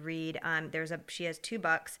want to read. She has 2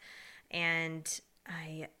 books, and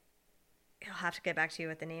I'll have to get back to you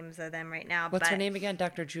with the names of them right now. What's her name again?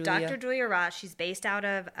 Dr. Julia? Dr. Julia Ross. She's based out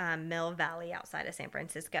of Mill Valley outside of San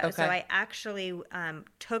Francisco. So I actually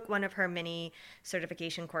took one of her mini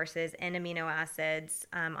certification courses in amino acids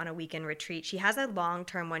on a weekend retreat. She has a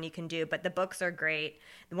long-term one you can do, but the books are great.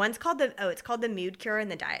 The one's called it's called The Mood Cure and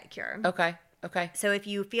The Diet Cure. Okay. Okay. So if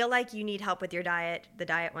you feel like you need help with your diet, the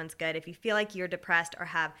diet one's good. If you feel like you're depressed or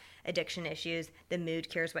have addiction issues, the Mood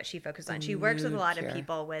Cure is what she focuses on. She works with a lot of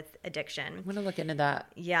people with addiction. I'm going to look into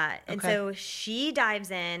that. Yeah. And Okay. so she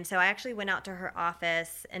dives in. So I actually went out to her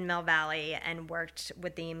office in Mill Valley and worked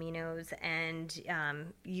with the aminos. And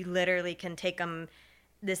you literally can take them.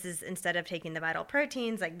 This is instead of taking the Vital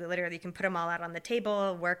Proteins, like literally you can put them all out on the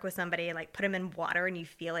table, work with somebody, like put them in water and you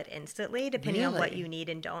feel it instantly depending on what you need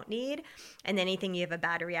and don't need. And anything you have a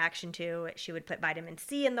bad reaction to, she would put vitamin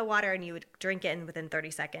C in the water and you would drink it and within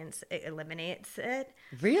 30 seconds it eliminates it.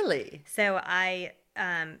 Really? So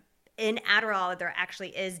in Adderall, there actually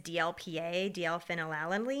is DLPA,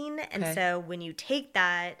 D-phenylalanine. And so when you take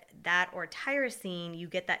that or tyrosine, you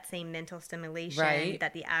get that same mental stimulation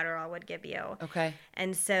that the Adderall would give you. Okay.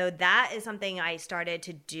 And so that is something I started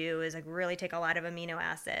to do is like really take a lot of amino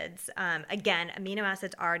acids. Again, amino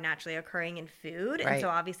acids are naturally occurring in food. And so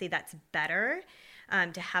obviously that's better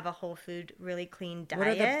to have a whole food, really clean diet. What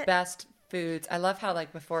are the best foods? I love how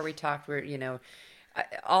like before we talked,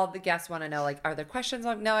 all the guests want to know, like, are there questions?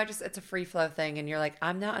 I'm like, no, it's a free flow thing. And you're like,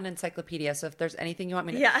 I'm not an encyclopedia. So if there's anything you want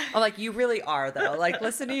me to, I'm like, you really are though. Like,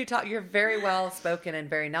 listen to you talk. You're very well spoken and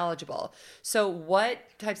very knowledgeable. So what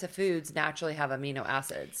types of foods naturally have amino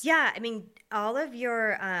acids? Yeah. I mean, all of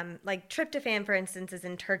your, like tryptophan, for instance, is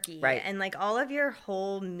in turkey. Right. And like all of your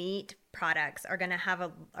whole meat products are going to have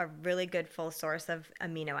a really good full source of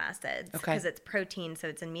amino acids because it's protein. So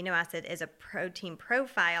its amino acid is a protein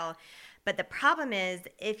profile. But the problem is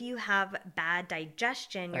if you have bad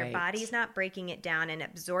digestion, your body's not breaking it down and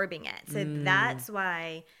absorbing it. So that's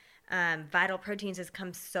why Vital Proteins has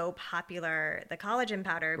come so popular, the collagen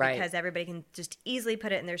powder, because everybody can just easily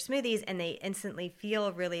put it in their smoothies and they instantly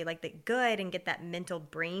feel really like the good and get that mental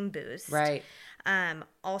brain boost. Right.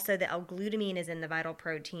 Also, the L-glutamine is in the Vital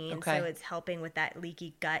Protein, so it's helping with that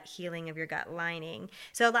leaky gut, healing of your gut lining.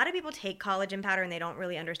 So a lot of people take collagen powder and they don't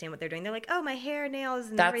really understand what they're doing. They're like, oh, my hair, nails,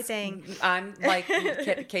 and everything. I'm like,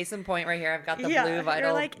 case in point right here. I've got the blue Vital.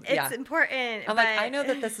 You're like, it's important. I'm like, I know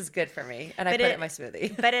that this is good for me, and I put it in my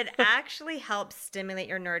smoothie. But it actually helps stimulate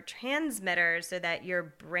your neurotransmitters so that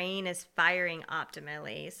your brain is firing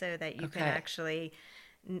optimally so that you can actually,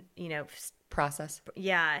 process.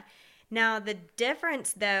 Yeah. Now, the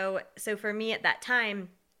difference, though, so for me at that time,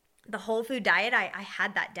 the whole food diet, I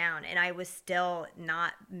had that down, and I was still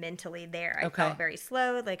not mentally there. I felt very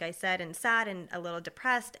slow, like I said, and sad and a little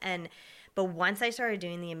depressed. But once I started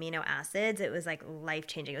doing the amino acids, it was like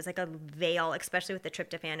life-changing. It was like a veil, especially with the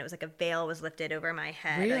tryptophan. It was like a veil was lifted over my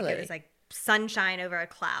head. Really? Like it was like sunshine over a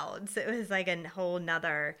cloud. So it was like a whole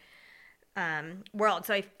nother world.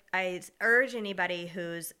 So I urge anybody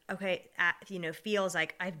who's feels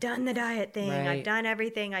like I've done the diet thing, I've done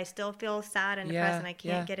everything, I still feel sad and depressed and I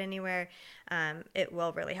can't get anywhere. It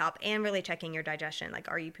will really help. And really checking your digestion. Like,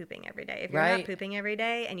 are you pooping every day? If you're not pooping every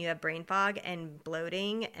day and you have brain fog and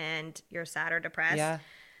bloating and you're sad or depressed,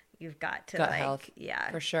 you've got to gut health.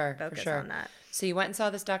 For sure, focus on that. So you went and saw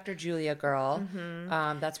this Dr. Julia girl.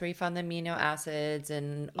 That's where you found the amino acids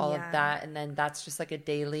and all of that, and then that's just like a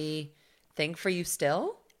daily thing for you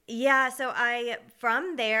still? Yeah, so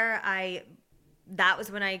from there, that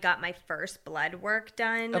was when I got my first blood work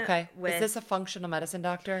done. Okay. Is this a functional medicine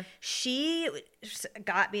doctor? She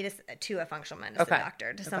got me to a functional medicine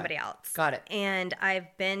doctor, to somebody else. Got it. And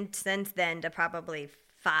I've been since then to probably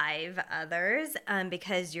 5 others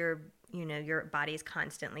because your body's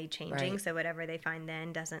constantly changing. So whatever they find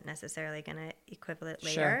then doesn't necessarily going to equivalent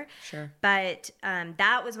later. Sure. But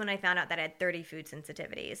that was when I found out that I had 30 food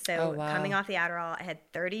sensitivities. So coming off the Adderall, I had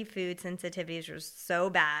 30 food sensitivities, which was so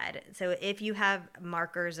bad. So if you have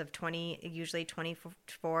markers of 20, usually 24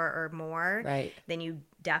 or more, then you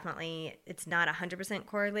definitely, it's not 100%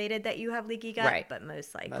 correlated that you have leaky gut, but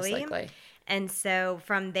most likely. And so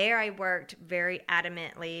from there, I worked very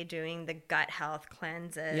adamantly doing the gut health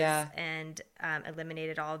cleanses and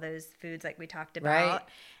eliminated all those foods like we talked about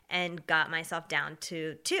and got myself down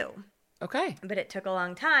to 2. Okay. But it took a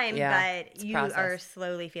long time, but you are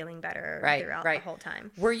slowly feeling better throughout the whole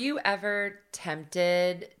time. Were you ever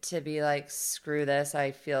tempted to be like, screw this,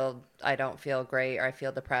 I don't feel great, or I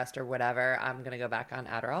feel depressed or whatever, I'm going to go back on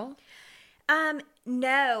Adderall?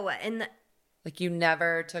 No. And like you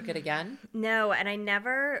never took it again? No, and I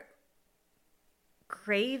never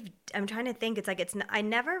craved. I'm trying to think. I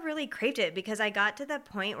never really craved it because I got to the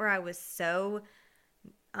point where I was so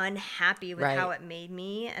unhappy with how it made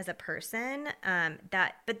me as a person.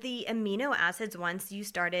 But the amino acids, once I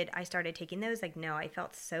started taking those, like, no, I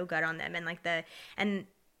felt so good on them. And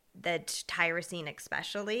tyrosine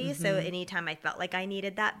especially. So anytime I felt like I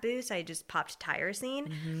needed that boost, I just popped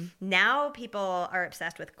tyrosine. Now people are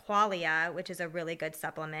obsessed with Qualia, which is a really good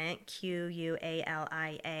supplement,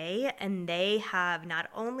 Qualia, and they have not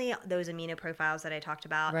only those amino profiles that I talked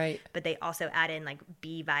about, but they also add in like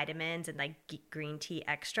B vitamins and like green tea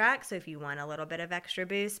extract. So if you want a little bit of extra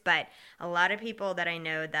boost, but a lot of people that I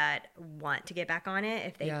know that want to get back on it,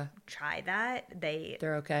 if they try that,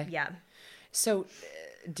 they're okay. Yeah. So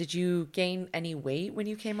did you gain any weight when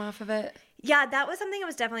you came off of it? Yeah, that was something I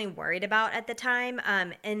was definitely worried about at the time.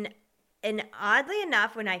 And oddly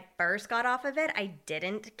enough, when I first got off of it, I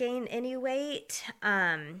didn't gain any weight.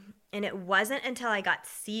 And it wasn't until I got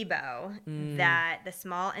SIBO, that the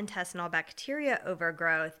small intestinal bacteria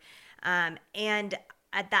overgrowth. And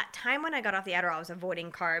at that time when I got off the Adderall, I was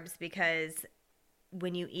avoiding carbs because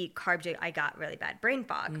when you eat carbs, I got really bad brain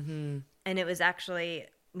fog. And it was actually,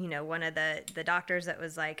 one of the doctors that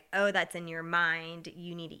was like, oh, that's in your mind.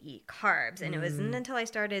 You need to eat carbs. And it wasn't until I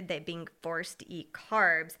started being forced to eat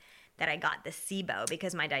carbs that I got the SIBO,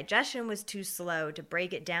 because my digestion was too slow to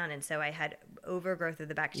break it down. And so I had overgrowth of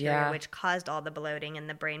the bacteria, which caused all the bloating and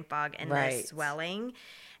the brain fog and the swelling.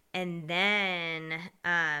 And then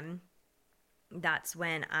that's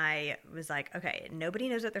when I was like, okay, nobody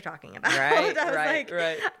knows what they're talking about. I was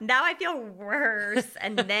now I feel worse.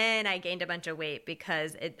 And then I gained a bunch of weight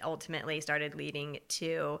because it ultimately started leading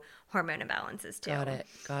to hormone imbalances too.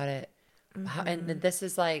 Got it. And this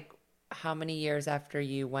is like how many years after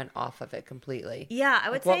you went off of it completely? Yeah, I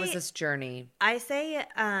would say. What was this journey? I say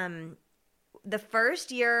the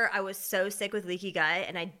first year I was so sick with leaky gut,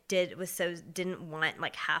 and I didn't want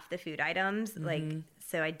like half the food items,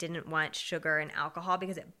 so I didn't want sugar and alcohol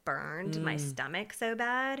because it burned my stomach so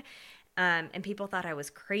bad. And people thought I was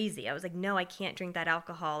crazy. I was like, no, I can't drink that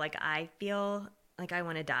alcohol. Like, I feel like I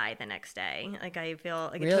want to die the next day. Like, I feel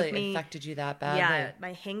like really? It took me. Affected you that badly? Yeah,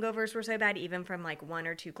 my hangovers were so bad, even from like 1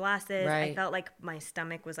 or 2 glasses. I felt like my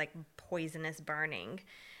stomach was like poisonous burning.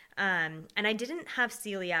 And I didn't have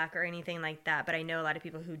celiac or anything like that, but I know a lot of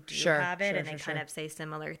people who do have it, and they kind of say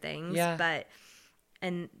similar things.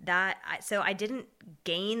 So I didn't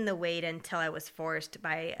gain the weight until I was forced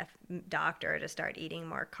by a doctor to start eating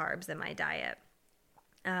more carbs in my diet.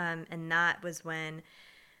 And that was when,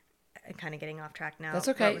 I'm kind of getting off track now. That's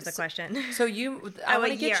okay. What was the question? So I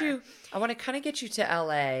want to kind of get you to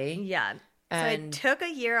LA. Yeah. So I took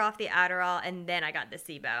a year off the Adderall, and then I got the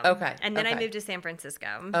SIBO. Okay. And then I moved to San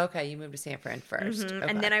Francisco. Okay, you moved to San Fran first. Okay.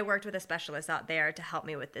 And then I worked with a specialist out there to help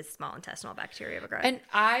me with this small intestinal bacteria overgrowth. And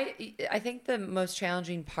I think the most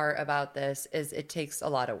challenging part about this is it takes a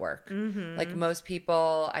lot of work. Like, most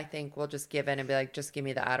people, I think, will just give in and be like, just give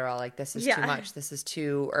me the Adderall. Like, this is too much. This is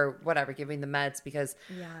too, or whatever, give me the meds because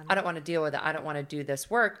I don't want to deal with it. I don't want to do this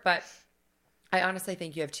work. But I honestly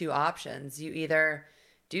think you have 2 options. You either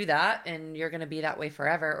do that and you're going to be that way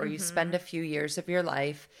forever, or you spend a few years of your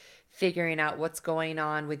life figuring out what's going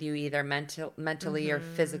on with you, either mentally or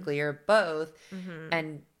physically or both,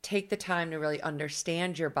 and take the time to really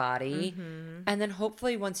understand your body. And then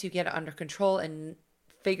hopefully once you get it under control and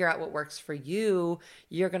figure out what works for you,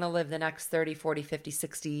 you're going to live the next 30, 40, 50,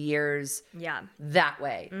 60 years that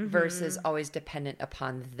way versus always dependent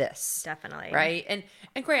upon this. Definitely. Right? And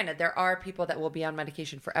granted, there are people that will be on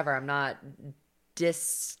medication forever. I'm not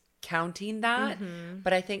discounting that,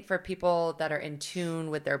 but I think for people that are in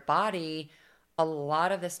tune with their body, a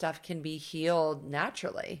lot of this stuff can be healed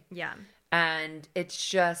naturally. Yeah. And it's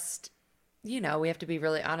just, we have to be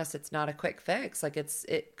really honest. It's not a quick fix. Like,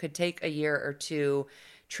 it could take a year or 2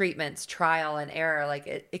 treatments, trial and error. Like,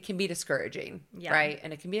 it can be discouraging, right?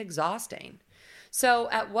 And it can be exhausting. So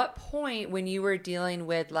at what point, when you were dealing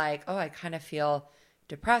with like, oh, I kind of feel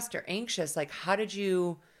depressed or anxious, like, how did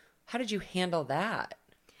you handle that?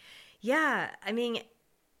 Yeah. I mean,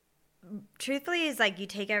 truthfully, is like you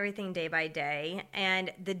take everything day by day,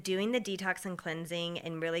 and doing the detox and cleansing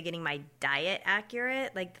and really getting my diet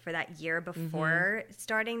accurate, like for that year before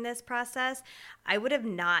starting this process, I would have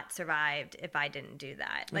not survived if I didn't do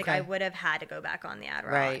that. Like, I would have had to go back on the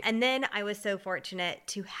Adderall. Right. And then I was so fortunate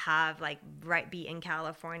to have be in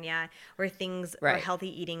California where things where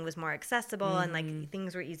healthy eating was more accessible and like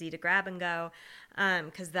things were easy to grab and go.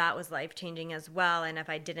 Because that was life-changing as well. And if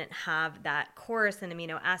I didn't have that course in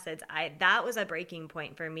amino acids, that was a breaking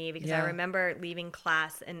point for me, because I remember leaving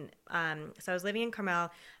class, and so I was living in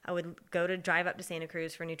Carmel. I would drive up to Santa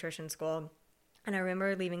Cruz for nutrition school. And I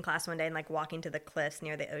remember leaving class one day and like walking to the cliffs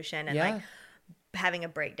near the ocean and like having a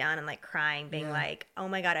breakdown and like crying, being like, oh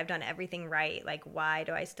my God, I've done everything right. Like, why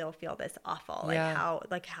do I still feel this awful?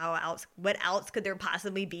 What else could there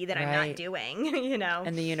possibly be that I'm not doing, you know?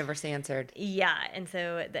 And the universe answered. Yeah. And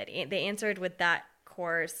so they answered with that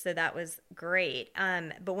course. So that was great.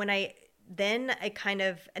 But then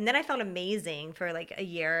I felt amazing for like a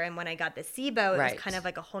year. And when I got the SIBO, it was kind of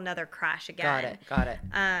like a whole nother crash again. Got it.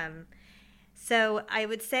 So I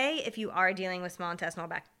would say if you are dealing with small intestinal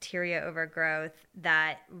bacteria overgrowth,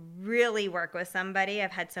 that really work with somebody.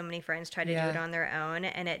 I've had so many friends try to do it on their own,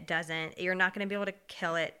 and you're not going to be able to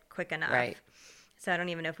kill it quick enough. Right. So I don't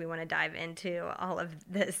even know if we want to dive into all of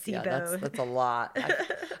the SIBO. Yeah, that's a lot.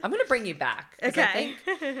 I'm going to bring you back. Okay.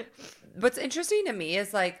 I think what's interesting to me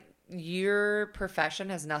is like your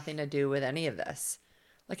profession has nothing to do with any of this.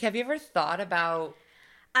 Like, have you ever thought about...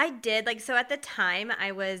 I did. Like, so at the time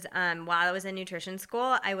I was, while I was in nutrition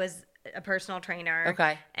school, I was a personal trainer.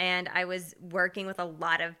 Okay. And I was working with a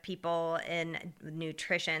lot of people in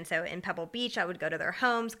nutrition. So in Pebble Beach, I would go to their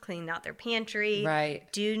homes, clean out their pantry,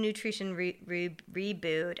 do nutrition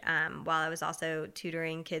reboot, while I was also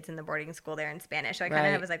tutoring kids in the boarding school there in Spanish. So I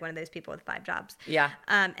kind of was like one of those people with 5 jobs. Yeah.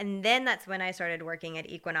 And then that's when I started working at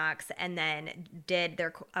Equinox, and then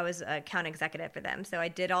I was an account executive for them. So I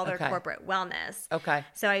did all their corporate wellness. Okay.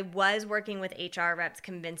 So I was working with HR reps,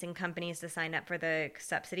 convincing companies to sign up for the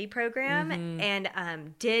subsidy program,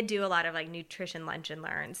 and did do a lot of like nutrition lunch and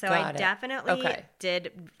learn. So I definitely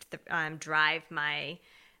did drive my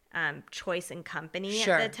choice in company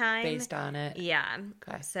at the time based on it. Yeah.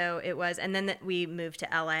 Okay. So it was, and then we moved to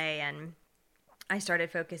LA, and I started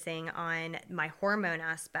focusing on my hormone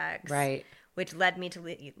aspects. Right. Which led me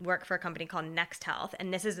to work for a company called Next Health.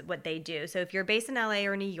 And this is what they do. So if you're based in LA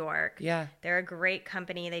or New York, they're a great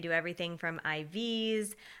company. They do everything from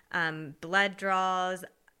IVs, blood draws,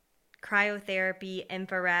 cryotherapy,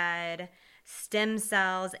 infrared, stem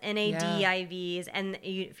cells, NAD IVs. And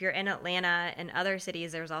if you're in Atlanta and other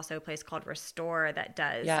cities, there's also a place called Restore that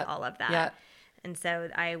does all of that. Yeah. And so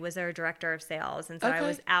I was their director of sales. And so I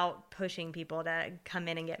was out pushing people to come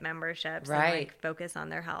in and get memberships and like focus on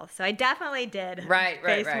their health. So I definitely did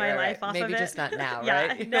base my life off of it. Maybe just not now,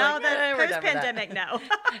 right? Now that post-pandemic, no.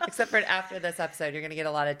 Except for after this episode, you're going to get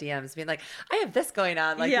a lot of DMs being like, I have this going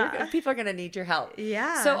on. Like people are going to need your help.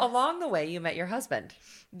 Yeah. So along the way, you met your husband.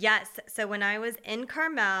 Yes. So when I was in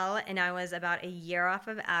Carmel and I was about a year off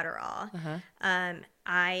of Adderall,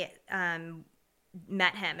 I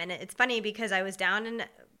met him. And it's funny because I was down in,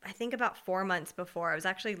 I think about 4 months before, I was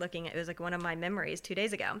actually looking at, it was like one of my memories 2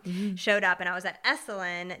 days ago, showed up, and I was at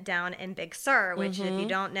Esalen down in Big Sur, which if you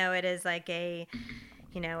don't know, it is like a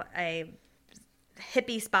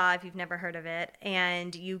hippie spa if you've never heard of it.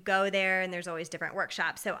 And you go there and there's always different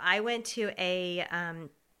workshops. So I went to a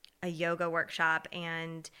yoga workshop,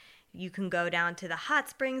 and you can go down to the hot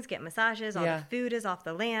springs, get massages. All the food is off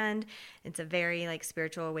the land. It's a very like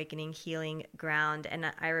spiritual awakening, healing ground. And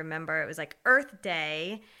I remember it was like Earth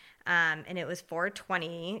Day, and it was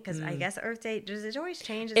 4/20 because I guess Earth Day, does it always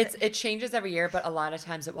change? It changes every year, but a lot of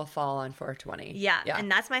times it will fall on 4/20. Yeah, and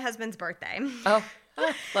that's my husband's birthday. Oh.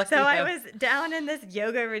 So I was down in this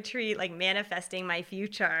yoga retreat, like manifesting my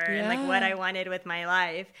future and like what I wanted with my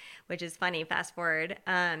life, which is funny, fast forward.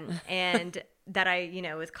 And that I,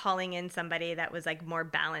 was calling in somebody that was like more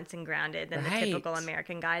balanced and grounded than the typical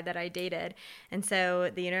American guy that I dated. And so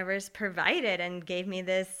the universe provided and gave me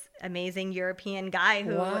this amazing European guy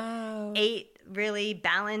who ate really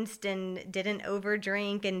balanced and didn't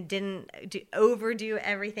overdrink and didn't overdo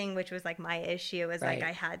everything, which was like my issue. It was like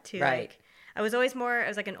I had to like, I was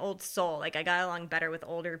like an old soul. Like I got along better with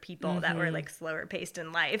older people that were like slower paced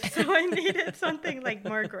in life. So I needed something like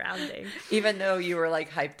more grounding. Even though you were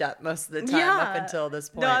like hyped up most of the time up until this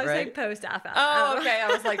point, no, I was like post-op. Oh, okay.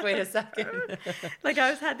 I was like, wait a second. Like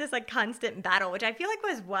I had this like constant battle, which I feel like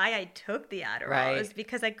was why I took the Adderall. It was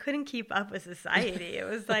because I couldn't keep up with society. It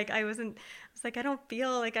was like I don't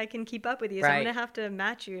feel like I can keep up with you, so I'm going to have to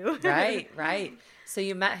match you. Right. So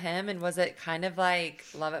you met him, and was it kind of like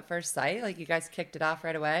love at first sight? Like you guys kicked it off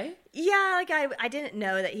right away? Yeah, like I didn't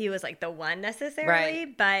know that he was like the one necessarily,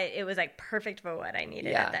 but it was like perfect for what I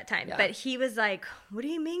needed at that time. But he was like, "What do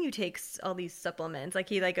you mean you take all these supplements?" Like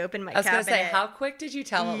he like opened my cabinet. I was going to say, how quick did you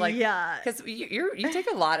tell him? Like, because you take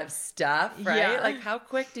a lot of stuff, right? Like how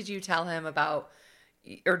quick did you tell him about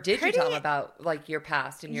or did you tell him about like your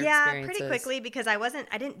past and your experiences? Pretty quickly, because I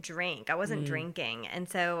didn't drink. I wasn't drinking. And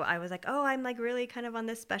so I was like, oh, I'm like really kind of on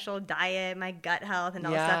this special diet, my gut health and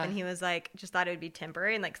all this stuff. And he was like, just thought it would be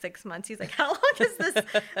temporary. In like 6 months, he's like, how long is this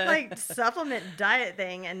like supplement diet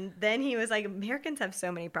thing? And then he was like, Americans have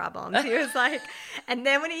so many problems. He was like, and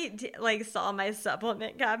then when he like saw my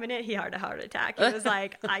supplement cabinet, he had a heart attack. He was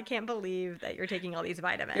like, I can't believe that you're taking all these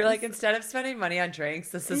vitamins. You're like, instead of spending money on drinks,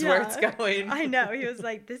 this is where it's going. I know. He was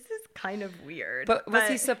like, this is kind of weird. But was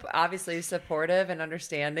he obviously supportive and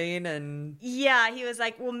understanding? And yeah, he was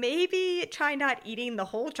like, well, maybe try not eating the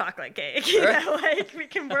whole chocolate cake. You know, like we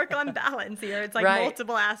can work on balance here. It's like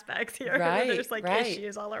multiple aspects here. There's like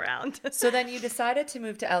issues all around. So then you decided to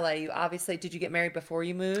move to LA. You obviously, did you get married before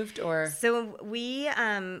you moved, or? So we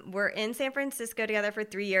were in San Francisco together for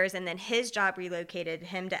 3 years, and then his job relocated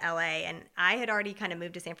him to LA, and I had already kind of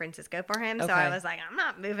moved to San Francisco for him. So I was like, I'm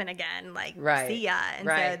not moving again. Like, see ya. And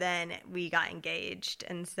so then we got engaged,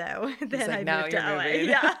 and so then I moved to LA.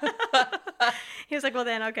 Yeah. He was like, well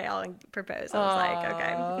then, okay, I'll propose. I was like,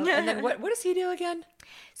 okay. And then what does he do again?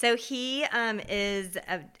 So he is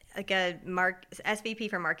a SVP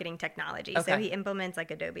for marketing technology. Okay. So he implements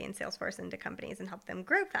like Adobe and Salesforce into companies and help them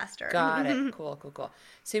grow faster. Got it. Cool.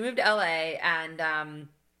 So you moved to LA, and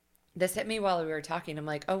this hit me while we were talking. I'm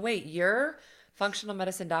like, oh wait, your functional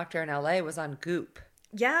medicine doctor in LA was on Goop.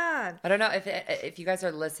 Yeah. I don't know if you guys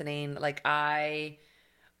are listening, like I'm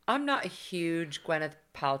not a huge Gwyneth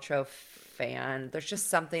Paltrow fan. There's just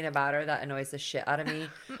something about her that annoys the shit out of me.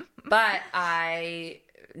 But I,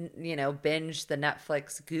 binged the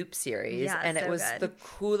Netflix Goop series, and it was the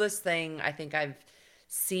coolest thing I think I've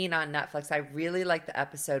seen on Netflix. I really like the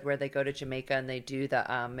episode where they go to Jamaica and they do the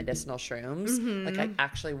medicinal shrooms. Mm-hmm. Like I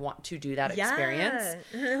actually want to do that experience.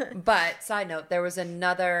 But side note, there was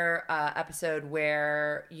another episode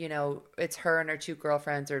where, it's her and her two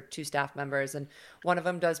girlfriends or two staff members, and one of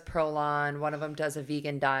them does Prolon, one of them does a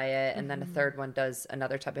vegan diet, and then a third one does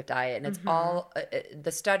another type of diet. And it's all,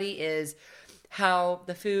 the study is how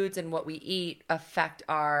the foods and what we eat affect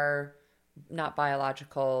our, not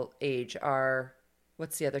biological age, our,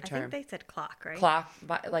 what's the other term? I think they said clock, right? Clock,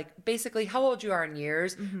 like basically how old you are in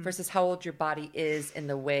years versus how old your body is in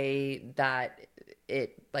the way that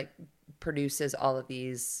it like produces all of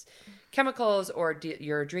these chemicals, or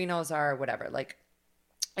your adrenals are, whatever. Like,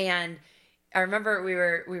 and I remember we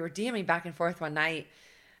were DMing back and forth one night,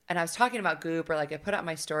 and I was talking about Goop, or like I put out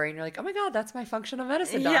my story, and you're like, oh my God, that's my functional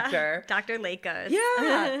medicine doctor. Dr. Lakos.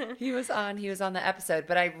 Yeah. He was on the episode,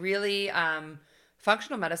 but I really,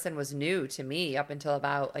 functional medicine was new to me up until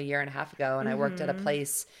about a year and a half ago. And I worked at a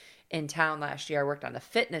place in town last year. I worked on the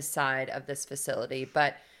fitness side of this facility,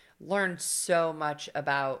 but learned so much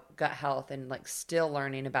about gut health, and like still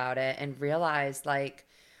learning about it, and realized like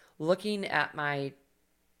looking at my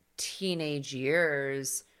teenage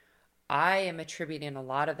years, I am attributing a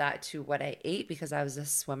lot of that to what I ate, because I was a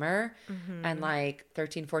swimmer and like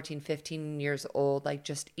 13, 14, 15 years old, like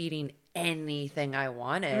just eating anything I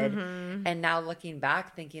wanted. And now looking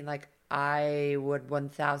back, thinking like I would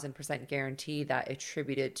 1000% guarantee that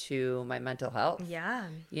attributed to my mental health. Yeah.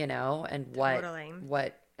 And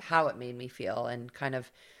how it made me feel, and kind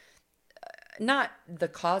of not the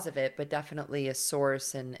cause of it, but definitely a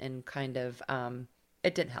source, and kind of,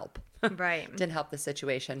 it didn't help. Right. Didn't help the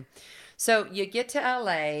situation. So you get to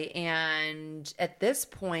LA, and at this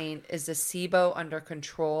point, is the SIBO under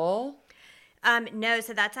control? No,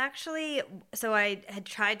 so that's actually, so I had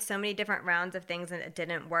tried so many different rounds of things and it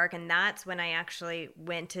didn't work. And that's when I actually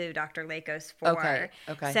went to Dr. Lakos for.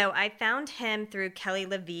 Okay. So I found him through Kelly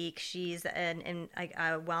LeVeque. She's a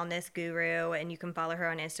wellness guru, and you can follow her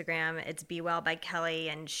on Instagram. It's Be Well by Kelly.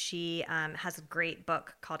 And she has a great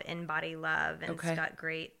book called In Body Love, and it's got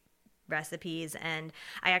great recipes. And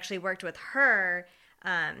I actually worked with her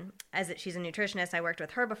she's a nutritionist. I worked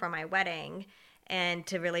with her before my wedding. And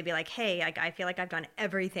to really be like, hey, I feel like I've done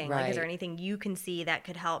everything. Right. Like, is there anything you can see that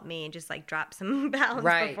could help me and just like drop some pounds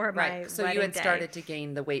before my wedding So you had started to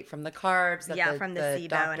gain the weight from the carbs. From the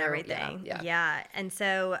SIBO and everything. Yeah. And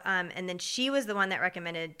so, and then she was the one that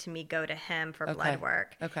recommended to me go to him for blood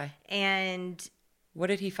work. Okay. And what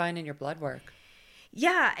did he find in your blood work?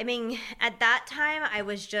 Yeah. I mean, at that time, I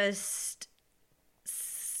was just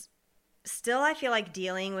still, I feel like,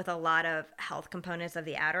 dealing with a lot of health components of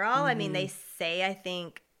the Adderall. I mean, they say,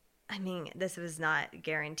 this was not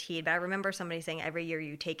guaranteed, but I remember somebody saying every year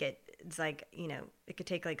you take it, it's like, it could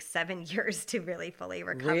take like 7 years to really fully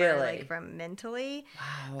recover like from mentally.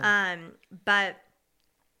 Wow. But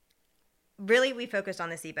really we focused on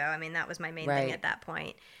the SIBO. I mean, that was my main thing at that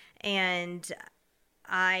point. And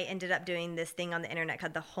I ended up doing this thing on the internet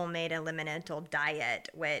called the Homemade Eliminatal Diet,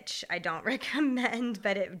 which I don't recommend,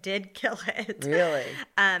 but it did kill it. Really?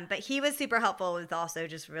 But he was super helpful with also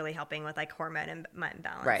just really helping with like hormone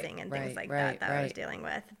balancing and things like that I was dealing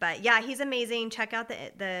with. But yeah, he's amazing. Check out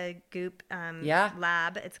the Goop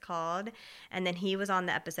Lab, it's called. And then he was on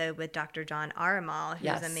the episode with Dr. John Aramal,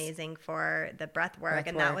 who's amazing for the breath work.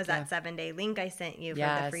 And that was that 7-day link I sent you for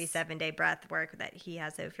the free 7-day breath work that he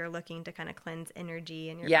has. So if you're looking to kind of cleanse energy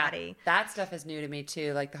in your body. That stuff is new to me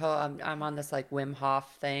too. Like the whole, I'm on this like Wim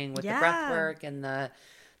Hof thing with the breath work and the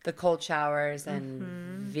cold showers and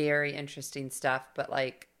very interesting stuff. But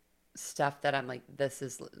like stuff that I'm like, this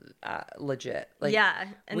is legit. Like,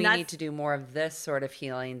 and we need to do more of this sort of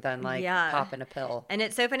healing than like popping a pill. And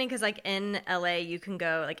it's so funny because like in LA, you can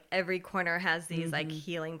go, like every corner has these like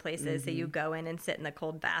healing places. So you go in and sit in the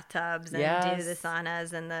cold bathtubs and do the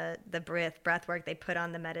saunas and the breath work. They put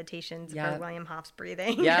on the meditations for William Hof's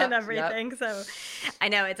breathing and everything. So I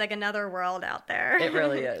know it's like another world out there. It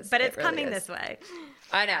really is. But it's really coming this way.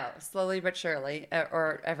 I know, slowly but surely,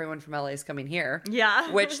 or everyone from LA is coming here.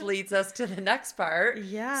 Yeah. Which leads us to the next part.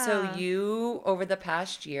 Yeah. So you, over the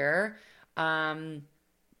past year,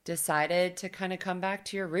 decided to kind of come back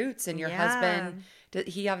to your roots, and your husband,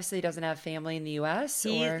 he obviously doesn't have family in the U.S.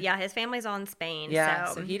 His family's all in Spain. Yeah,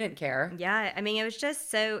 so he didn't care. Yeah, I mean, it was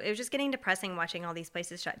just getting depressing watching all these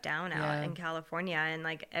places shut down out in California, and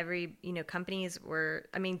like companies were,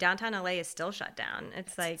 I mean, downtown LA is still shut down.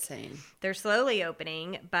 It's like insane. They're slowly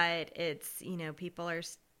opening, but it's, people are,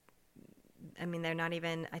 I mean, they're not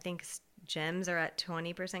even, I think gyms are at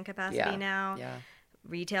 20% capacity now. Yeah.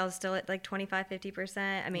 Retail is still at like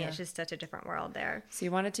 25-50%. I mean, it's just such a different world there. So you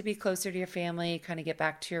wanted to be closer to your family, kind of get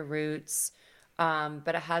back to your roots, but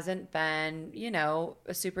it hasn't been,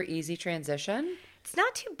 a super easy transition. It's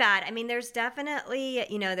not too bad. I mean, there's definitely,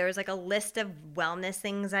 there was like a list of wellness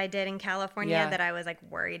things I did in California that I was like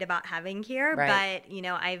worried about having here. Right.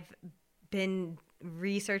 But, I've been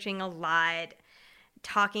researching a lot,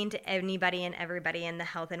 talking to anybody and everybody in the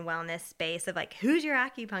health and wellness space of like, who's your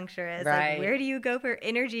acupuncturist? Right. Like, where do you go for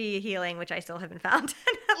energy healing, which I still haven't found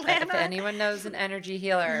in Atlanta. If anyone knows an energy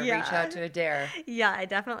healer, reach out to Adair. Yeah, I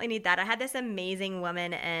definitely need that. I had this amazing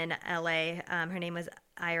woman in LA. Her name was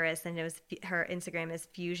Iris, and her Instagram is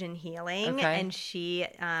Fusion Healing, and she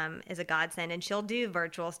is a godsend, and she'll do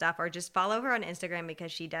virtual stuff, or just follow her on Instagram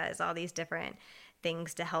because she does all these different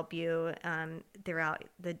things to help you throughout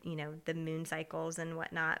the moon cycles and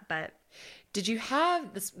whatnot. But did you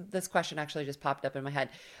have this question actually just popped up in my head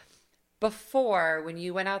before, when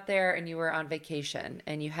you went out there and you were on vacation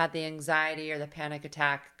and you had the anxiety or the panic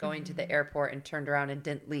attack going to the airport and turned around and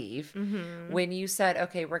didn't leave, when you said,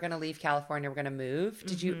 okay, we're going to leave California, we're going to move,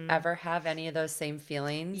 did you ever have any of those same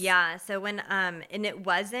feelings? Yeah. So when, and it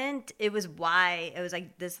was like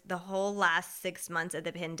the whole last 6 months of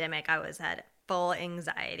the pandemic, I had full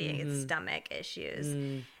anxiety and stomach issues.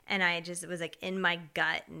 And I just was like, in my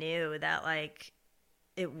gut knew that like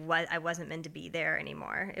I wasn't meant to be there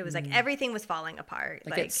anymore. It was like everything was falling apart.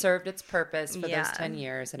 Like it served its purpose for those 10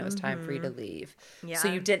 years, and it was time for you to leave. Yeah. So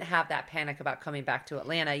you didn't have that panic about coming back to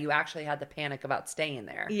Atlanta. You actually had the panic about staying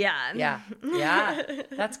there. Yeah. Yeah. Yeah.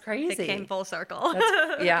 That's crazy. It came full circle.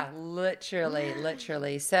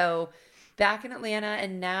 Literally. So back in Atlanta,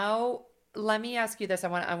 and now let me ask you this. I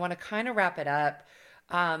want to kind of wrap it up.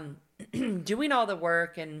 Doing all the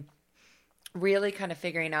work and really kind of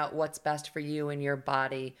figuring out what's best for you and your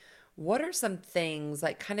body. What are some things,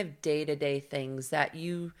 like kind of day-to-day things that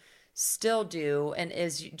you still do? And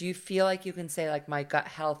do you feel like you can say like my gut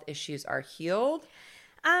health issues are healed?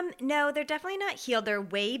 No, they're definitely not healed. They're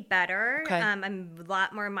way better. Okay. I'm a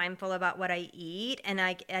lot more mindful about what I eat. And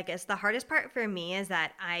I guess the hardest part for me is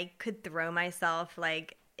that I could throw myself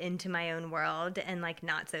like into my own world and like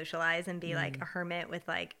not socialize and be like a hermit with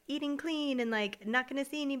like eating clean and like not going to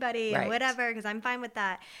see anybody and whatever, because I'm fine with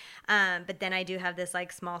that. But then I do have this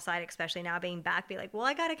like small side, especially now being back, be like, well,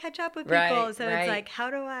 I got to catch up with people. So it's like, how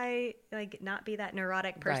do I like not be that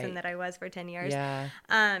neurotic person that I was for 10 years? Yeah.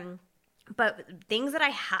 But things that I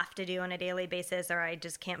have to do on a daily basis, or I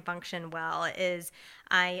just can't function well, is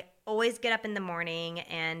I always get up in the morning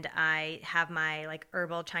and I have my like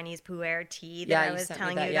herbal Chinese pu'er tea that I was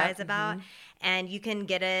telling you guys about. And you can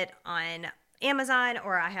get it on Amazon,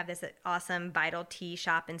 or I have this awesome Vital Tea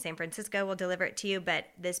shop in San Francisco will deliver it to you. But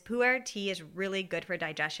this pu'er tea is really good for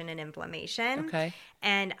digestion and inflammation. Okay.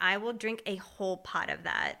 And I will drink a whole pot of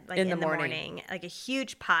that like in the morning, like a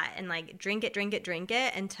huge pot, and like drink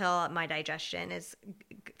it until my digestion is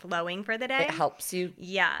flowing for the day. It helps you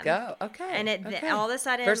Yeah. go. Okay. And okay. all of a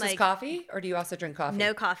sudden, versus like coffee, or do you also drink coffee?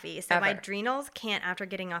 no coffee. So my Ever? adrenals can't, after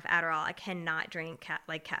getting off Adderall, I cannot drink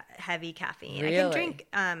heavy caffeine. Really? I can drink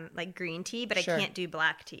like green tea, but Sure. I can't do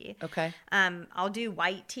black tea. Okay. I'll do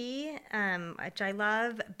white tea, which I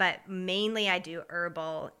love, but mainly I do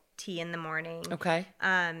herbal tea in the morning. Okay.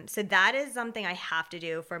 So that is something I have to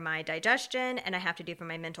do for my digestion, and I have to do for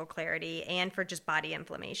my mental clarity and for just body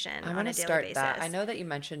inflammation I on want a to daily start basis. that. I know that you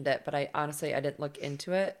mentioned it, but I honestly didn't look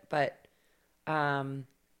into it. But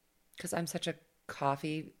because I'm such a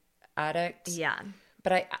coffee addict. Yeah.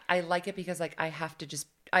 But I like it because like I have to just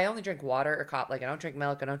I only drink water or coffee. Like I don't drink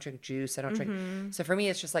milk. I don't drink juice. I don't drink. So for me,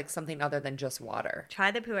 it's just like something other than just water. Try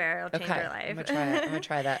the pu'er. It'll change Okay, your life. I'm gonna try it. I'm gonna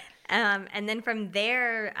try that. And then from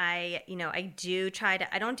there, I do try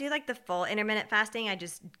to, I don't do like the full intermittent fasting. I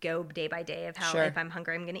just go day by day of how, Sure. if I'm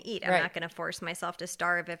hungry, I'm going to eat. I'm Right. not going to force myself to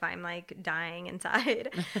starve if I'm like dying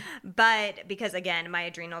inside. But because again, my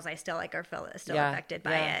adrenals, I still like are still Yeah, affected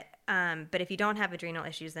by yeah. it. But if you don't have adrenal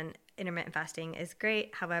issues, then intermittent fasting is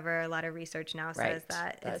great. However, a lot of research now says Right.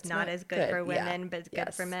 that That's it's not not as good good. for Yeah. women, but it's good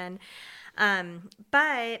Yes. for men.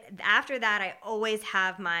 But after that, I always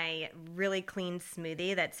have my really clean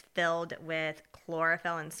smoothie that's filled with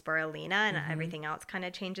chlorophyll and spirulina, and everything else kind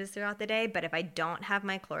of changes throughout the day. But if I don't have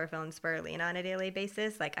my chlorophyll and spirulina on a daily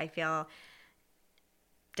basis, like I feel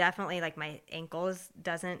definitely like my ankles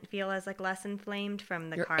doesn't feel as like less inflamed from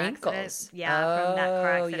the Your car ankles. accident. Yeah, from that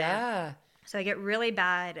car Oh, accident. yeah. So I get really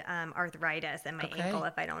bad arthritis in my Okay. ankle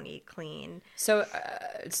if I don't eat clean. So,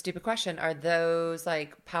 stupid question. Are those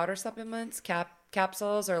like powder supplements,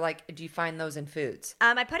 capsules, or like do you find those in foods?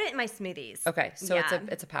 I put it in my smoothies. Okay, so Yeah.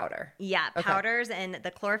 it's a powder. Yeah, Okay. powders, and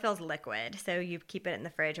the chlorophyll's liquid. So you keep it in the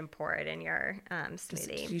fridge and pour it in your Do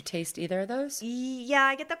smoothie. you taste either of those? Yeah,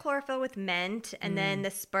 I get the chlorophyll with mint, and Mm. then the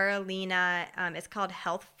spirulina. It's called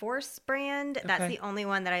Health Force brand. That's Okay. the only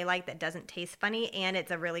one that I like that doesn't taste funny, and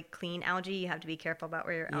it's a really clean algae. You have to be careful about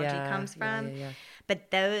where your algae Yeah, comes yeah, from. yeah.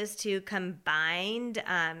 But those two combined,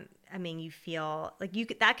 I mean, you feel like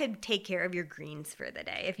that could take care of your greens for the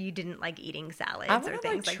day if you didn't like eating salads I or want to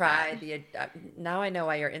things like like try that. the. Now I know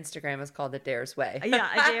why your Instagram is called Adair's Way.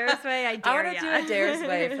 Yeah, Adair's Way. I I dare want to ya. do Adair's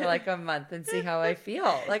Way for like a month and see how I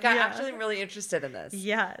feel. Like I Yeah. actually am really interested in this.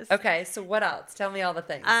 Yes. Okay, so what else? Tell me all the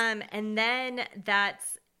things. And then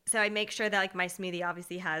so I make sure that like my smoothie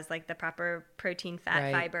obviously has like the proper protein, fat,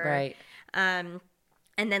 Right, fiber. right.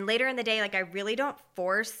 And then later in the day, like I really don't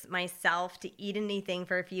force myself to eat anything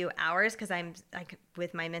for a few hours because I'm like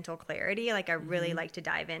with my mental clarity, like I really Mm-hmm. like to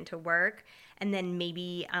dive into work. And then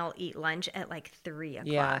maybe I'll eat lunch at like 3 o'clock,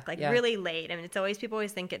 Yeah, like yeah. really late. I mean, people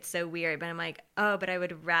always think it's so weird, but I'm like, oh, but I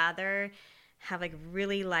would rather have like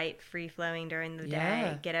really light free flowing during the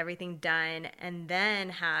Yeah. day, get everything done, and then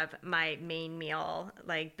have my main meal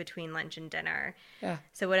like between lunch and dinner. Yeah.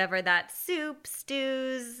 So whatever that soup,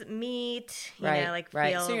 stews, meat, you know, like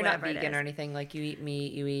right. feel So you're not whatever it vegan is. or anything. Like you eat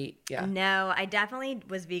meat, you eat No, I definitely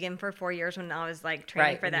was vegan for 4 years when I was like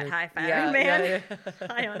training Right, for when that you're- high fat yeah, man. yeah.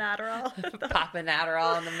 High on Adderall. popping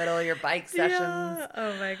Adderall in the middle of your bike sessions. Yeah.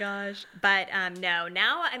 Oh my gosh. But no,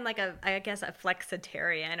 now I'm like I guess a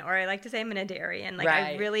flexitarian, or I like to say I'm an Adarian. Like I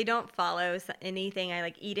Right. really don't follow anything. I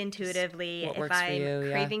like eat intuitively. What If works for I'm you,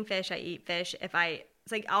 yeah. craving fish, I eat fish.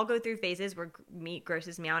 It's like I'll go through phases where meat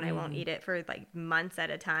grosses me out and I Mm. won't eat it for like months at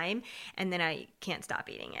a time, and then I can't stop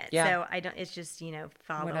eating it. Yeah. So I don't. It's just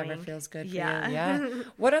following Whatever feels good for Yeah. you. Yeah.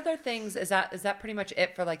 What other things is that pretty much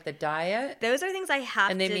it for like the diet? Those are things I have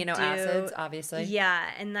And the to amino do. acids, obviously. Yeah,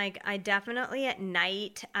 and like I definitely at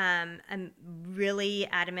night, I'm really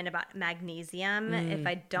adamant about magnesium. If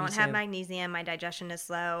I don't have too. magnesium, my digestion is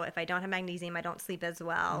slow. If I don't have magnesium, I don't sleep as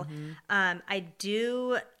well. Mm-hmm.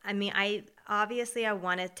 I obviously I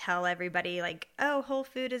want to tell everybody like, oh, whole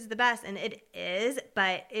food is the best, and it is.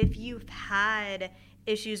 But if you've had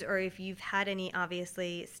issues, or if you've had any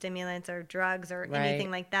obviously stimulants or drugs or Right.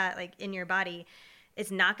 anything like that, like in your body, it's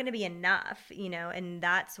not going to be enough, and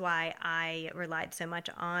that's why I relied so much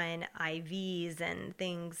on IVs and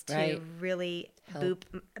things to Right. really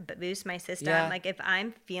boost my system. Yeah. Like if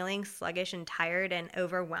I'm feeling sluggish and tired and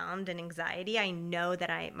overwhelmed and anxiety, I know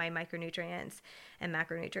that my micronutrients and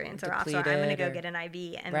macronutrients are off. So I'm going to Depleted go or- get an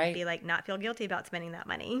IV and Right. be like, not feel guilty about spending that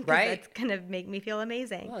money. 'Cause Right. That's going to make me feel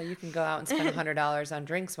amazing. Well, you can go out and spend $100 on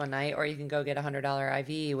drinks one night, or you can go get a $100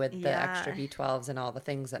 IV with the Yeah. extra B12s and all the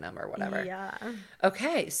things in them or whatever. Yeah.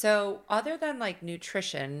 Okay, so other than like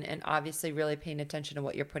nutrition and obviously really paying attention to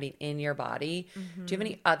what you're putting in your body, do you have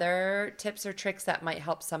any other tips or tricks that might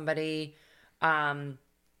help somebody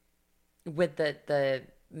with the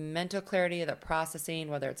mental clarity, the processing,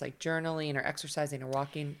 whether it's like journaling or exercising or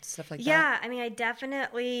walking, stuff like that? Yeah, I mean, I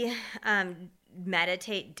definitely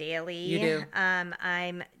meditate daily. You do?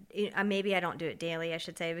 Maybe I don't do it daily, I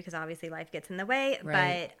should say, because obviously life gets in the way.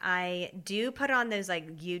 Right. But I do put on those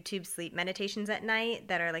like YouTube sleep meditations at night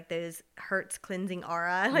that are like those Hertz cleansing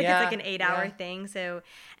aura. Like it's like an 8-hour thing. So,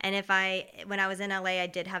 and when I was in LA, I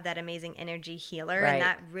did have that amazing energy healer, and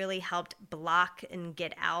that really helped block and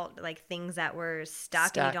get out like things that were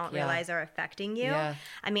stuck and you don't realize are affecting you. Yeah.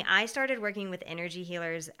 I mean, I started working with energy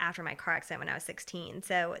healers after my car accident when I was 16.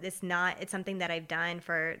 So it's something that I've done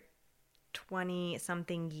for 20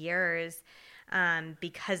 something years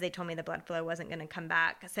because they told me the blood flow wasn't going to come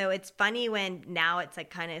back. So it's funny when now it's like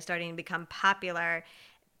kind of starting to become popular,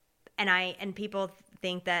 and people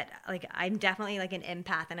think that like I'm definitely like an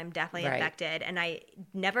empath and I'm definitely affected, and I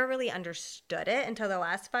never really understood it until the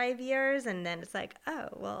last 5 years, and then it's like, oh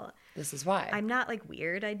well, this is why I'm not like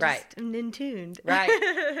weird, I just am in tuned.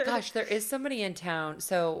 Right. Gosh, there is somebody in town.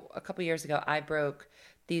 So a couple years ago I broke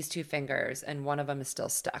these 2 fingers and one of them is still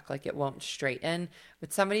stuck, like it won't straighten,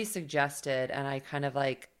 but somebody suggested, and I kind of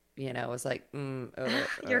like, was like,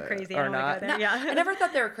 you're crazy, or I don't not. want to go there. No, I never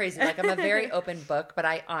thought they were crazy. Like I'm a very open book, but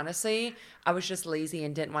I was just lazy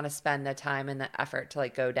and didn't want to spend the time and the effort to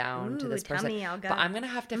like go down to this person. Tell me, I'll go. But I'm gonna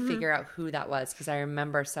have to figure out who that was, because I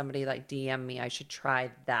remember somebody like DM me I should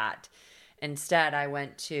try that. Instead, I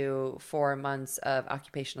went to 4 months of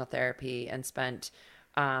occupational therapy and spent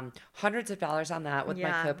hundreds of dollars on that with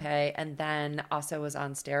my copay, and then also was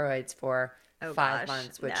on steroids for 5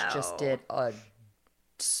 months, which just did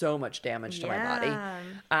so much damage to my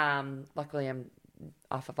body. Luckily I'm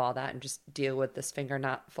off of all that and just deal with this finger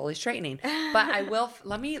not fully straightening. But I will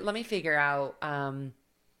let me figure out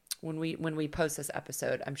when we post this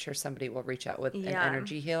episode, I'm sure somebody will reach out with an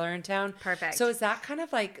energy healer in town. Perfect. So is that kind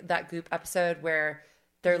of like that Goop episode where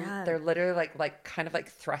they're literally like kind of like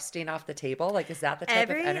thrusting off the table? Like, is that the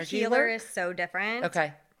type of energy? Every healer is so different.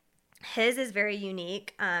 Okay. His is very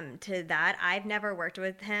unique to that. I've never worked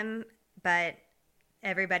with him, but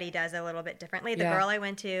everybody does a little bit differently. The girl I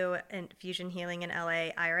went to in Fusion Healing in LA,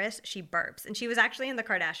 Iris, she burps, and she was actually in the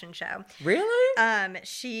Kardashian show. Really?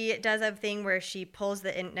 She does a thing where she pulls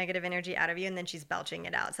the negative energy out of you and then she's belching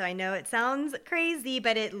it out. So I know it sounds crazy,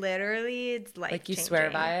 but it literally, it's like you swear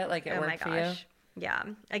by it, like it worked for you. Yeah.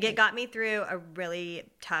 Like it got me through a really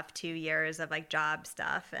tough 2 years of like job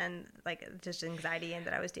stuff and like just anxiety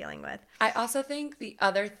that I was dealing with. I also think the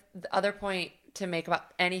other point to make about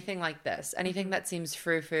anything like this, anything that seems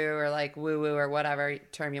frou-frou or like woo-woo or whatever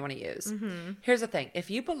term you want to use. Here's the thing. If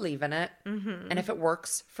you believe in it and if it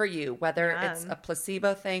works for you, whether it's a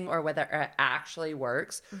placebo thing or whether it actually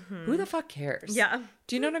works, who the fuck cares? Yeah.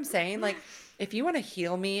 Do you know what I'm saying? Like if you want to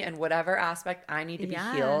heal me in whatever aspect I need to be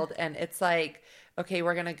healed, and it's like, okay,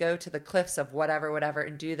 we're going to go to the cliffs of whatever,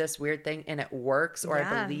 and do this weird thing and it works, or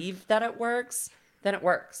I believe that it works, then it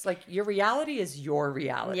works. Like your reality is your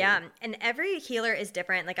reality. Yeah. And every healer is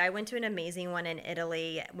different. Like I went to an amazing one in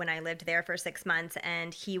Italy when I lived there for 6 months,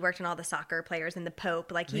 and he worked on all the soccer players and the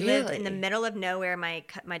Pope. Like he lived in the middle of nowhere. My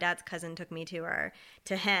dad's cousin took me to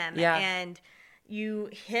him. Yeah. And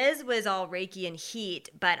his was all Reiki and heat,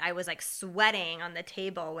 but I was like sweating on the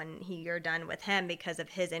table when you're done with him because of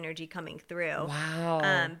his energy coming through.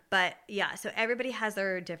 Wow. But yeah, so everybody has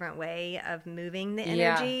their different way of moving the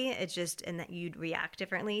energy. It's just in that you'd react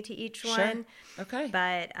differently to each one. Okay.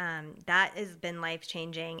 But that has been life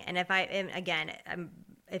changing. And if I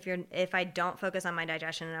don't focus on my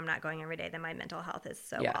digestion and I'm not going every day, then my mental health is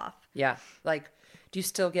so off. Yeah. Like, do you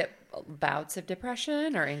still get bouts of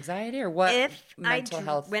depression or anxiety or what?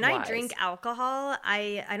 When I drink alcohol,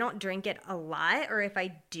 I don't drink it a lot, or if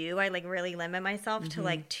I do, I like really limit myself to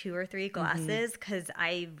like 2 or 3 glasses because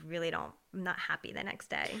I'm not happy the next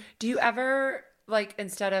day. Do you ever like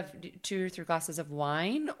instead of 2 or 3 glasses of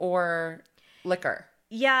wine or liquor?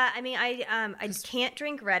 Yeah, I mean, I can't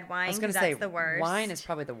drink red wine. I was going to say, the worst. Wine is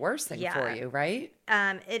probably the worst thing for you, right?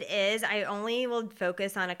 It is. I only will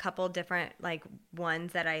focus on a couple different like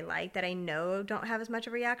ones that I like that I know don't have as much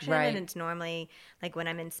of a reaction. Right. And it's normally like when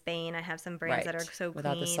I'm in Spain, I have some brands that are so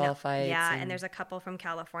without clean. The sulfites. Yeah, and there's a couple from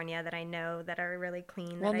California that I know that are really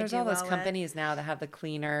clean. Well, there's all those companies now that have the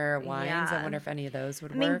cleaner wines. Yeah. I wonder if any of those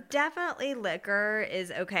would work. I mean, definitely liquor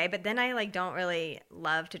is okay, but then I like don't really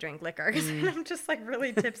love to drink liquor because I'm just like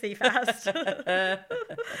really tipsy fast.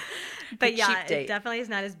 But yeah, cheap date. it definitely is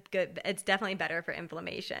not as good. It's definitely better for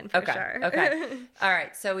inflammation for sure. Okay. All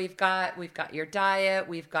right. So we've got your diet.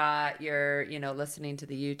 We've got your, listening to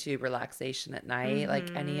the YouTube relaxation at night.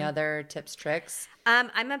 Like any other tips, tricks?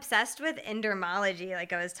 I'm obsessed with endermology,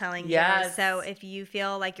 like I was telling you. Yes. So if you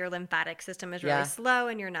feel like your lymphatic system is really slow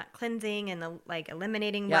and you're not cleansing and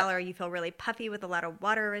eliminating well, or you feel really puffy with a lot of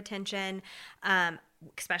water retention,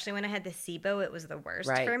 especially when I had the SIBO, it was the worst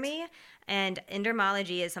for me. And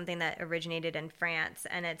endermology is something that originated in France,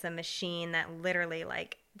 and it's a machine that literally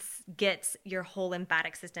gets your whole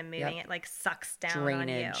lymphatic system moving. It sucks down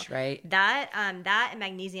drainage, on you. Right? That and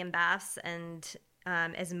magnesium baths and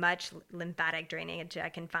as much lymphatic drainage I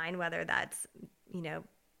can find, whether that's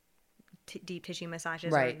deep tissue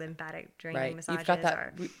massages or lymphatic draining massages. You've got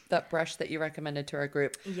that brush that you recommended to our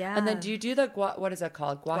group. Yeah. And then do you do the what is that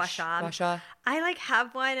called? Gua sha. I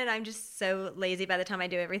have one, and I'm just so lazy by the time I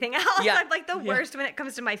do everything else. Yeah. I'm the worst when it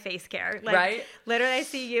comes to my face care. Right. Literally, I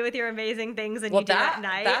see you with your amazing things, and you do it at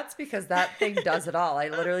night. That's because that thing does it all. I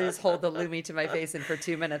literally just hold the Lumi to my face, and for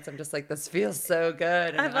 2 minutes, I'm just like, this feels so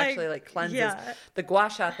good, and it actually cleanses. Yeah. The gua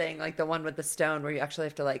sha thing, the one with the stone, where you actually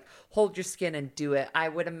have to hold your skin and do it. I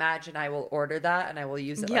would imagine I will order that, and I will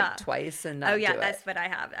use it twice. And not that's what I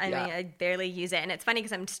have. I mean, I barely use it, and it's funny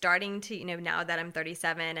because I'm starting to, now that I'm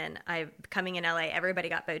 37 and I'm coming in LA, everybody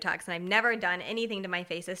got Botox, and I've never done anything to my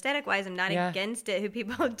face aesthetic wise. I'm not against it, who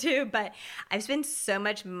people do, but I've spent so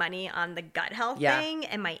much money on the gut health thing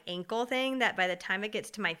and my ankle thing that by the time it gets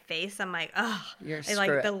to my face, I'm like, oh, it's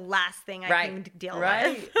the last thing I can deal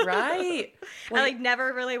with. Right. Well, I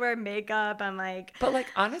never really wear makeup. I'm but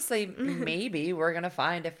honestly, maybe we're gonna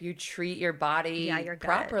find if you treat your body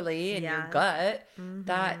properly and your gut,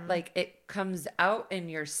 that it comes out in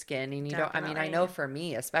your skin, and you don't. I mean, I know for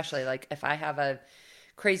me, especially if I have a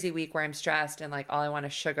crazy week where I'm stressed and all I want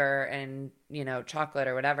is sugar and chocolate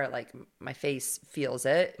or whatever, my face feels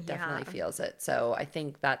it, definitely feels it. So I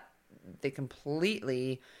think that they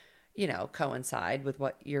completely coincide with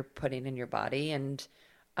what you're putting in your body. And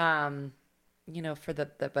for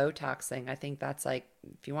the Botox thing, I think that's if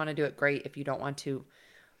you want to do it, great. If you don't want to,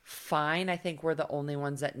 fine. I think we're the only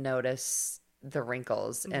ones that notice the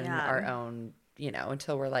wrinkles in our own,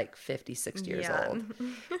 until we're 50, 60 years old.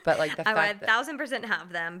 But the fact I 1,000%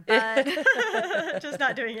 have them, but just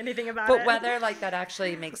not doing anything about it. But whether that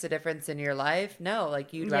actually makes a difference in your life, no,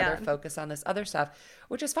 you'd rather focus on this other stuff,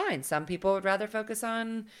 which is fine. Some people would rather focus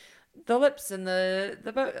on the lips and the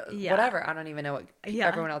whatever. I don't even know what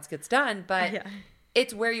everyone else gets done, but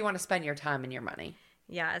it's where you want to spend your time and your money.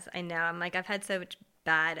 Yes, I know. I'm I've had so much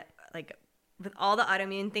bad, with all the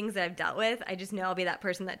autoimmune things that I've dealt with, I just know I'll be that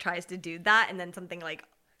person that tries to do that, and then something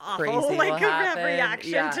awful, crazy a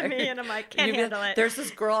reaction to me, and I'm can't handle it. There's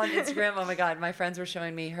this girl on Instagram. Oh my God, my friends were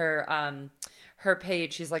showing me her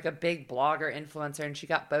page. She's a big blogger influencer, and she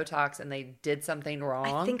got Botox, and they did something wrong.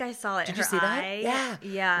 I think I saw it. Did you see that?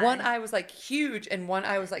 Yeah. One eye was huge, and one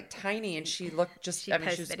eye was tiny, and she looked just. She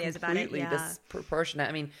was completely disproportionate.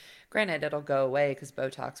 I mean, granted, it'll go away because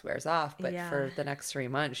Botox wears off, but for the next 3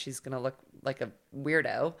 months, she's gonna look like a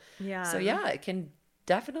weirdo. Yeah. So it can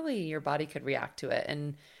definitely, your body could react to it,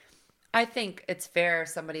 and I think it's fair,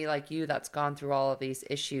 somebody like you that's gone through all of these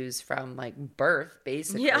issues from birth,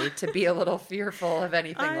 basically, to be a little fearful of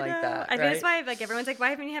anything like that. I think that's why everyone's why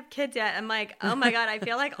haven't you have kids yet? I'm oh my God, I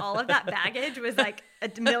feel all of that baggage was a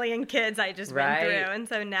million kids I just went through. And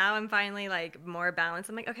so now I'm finally more balanced.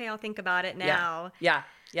 I'm okay, I'll think about it now. Yeah.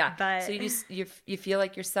 But so you feel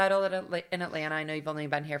like you're settled in Atlanta. I know you've only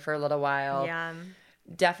been here for a little while. Yeah.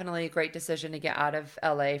 Definitely a great decision to get out of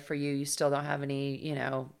LA for you. You still don't have any,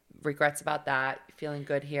 regrets about that? Feeling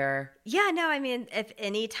good here? Yeah, no, I mean, if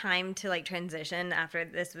any time to transition after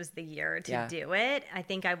this was the year to do it, I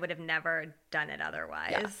think I would have never done it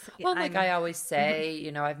otherwise. Yeah. Well, I always say,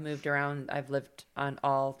 I've moved around. I've lived on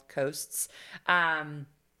all coasts.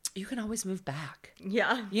 You can always move back.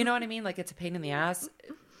 Yeah. You know what I mean? It's a pain in the ass.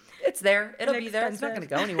 It's there. It'll be there. It's not going to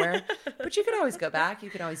go anywhere. But you can always go back.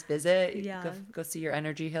 You can always visit. Yeah. Go see your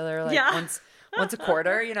energy healer once a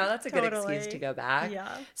quarter. That's a good excuse to go back.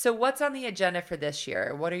 Yeah. So what's on the agenda for this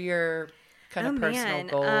year? What are your kind of personal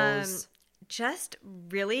goals? Just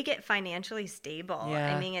really get financially stable.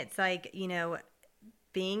 Yeah. I mean, it's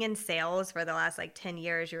being in sales for the last 10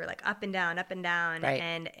 years, you were up and down,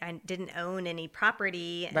 and I didn't own any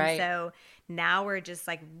property. And so now we're just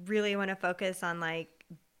really want to focus on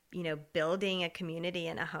building a community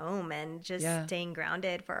and a home and just staying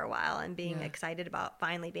grounded for a while and being excited about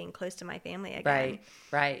finally being close to my family again.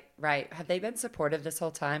 Right. Have they been supportive this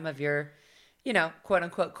whole time of your quote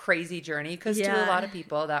unquote crazy journey. Because to a lot of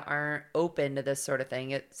people that aren't open to this sort of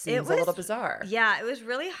thing, it seems a little bizarre. Yeah, it was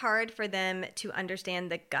really hard for them to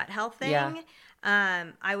understand the gut health thing.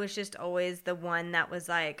 Yeah. I was just always the one that was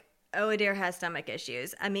like, oh, Adair has stomach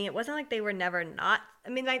issues. I mean, it wasn't like they were never not. I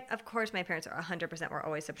mean, of course, my parents are 100% were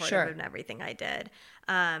always supportive of everything I did.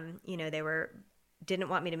 They didn't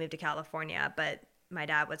want me to move to California, but my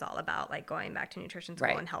dad was all about like going back to nutrition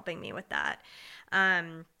school and helping me with that.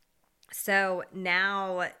 So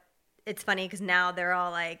now it's funny because now they're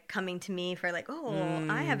all like coming to me for like,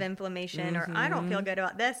 I have inflammation or I don't feel good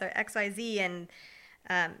about this or XYZ. And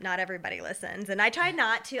not everybody listens. And I try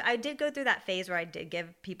not to. I did go through that phase where I did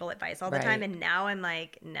give people advice all the time. And now I'm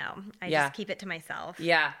like, no, I just keep it to myself.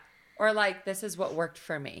 Yeah. Or like, this is what worked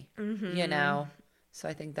for me, So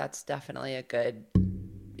I think that's definitely a good,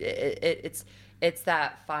 it's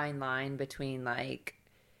that fine line between like,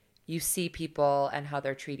 you see people and how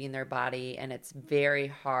they're treating their body, and it's very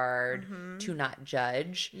hard to not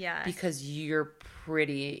judge because you're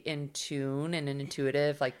pretty in tune and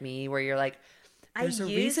intuitive like me, where you're like, there's a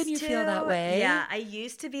reason you feel that way. Yeah, I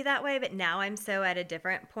used to be that way, but now I'm so at a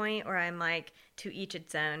different point where I'm like, to each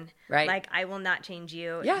its own. Right. Like, I will not change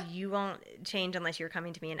you. Yeah. You won't change unless you're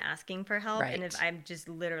coming to me and asking for help. Right. And if I just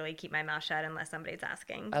literally keep my mouth shut unless somebody's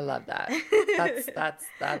asking. I love that.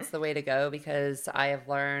 That's the way to go, because I have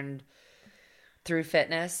learned through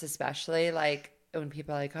fitness, especially like when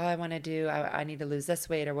people are like, oh, I need to lose this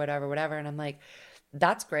weight or whatever. And I'm like,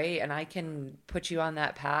 that's great. And I can put you on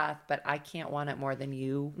that path, but I can't want it more than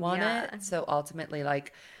you want it. So ultimately,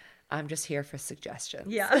 like, I'm just here for suggestions.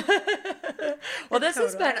 Yeah. Well, this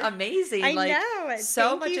has been amazing. I like, know.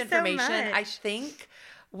 So much information. So much. I think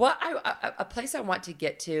a place I want to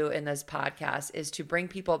get to in this podcast is to bring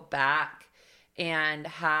people back and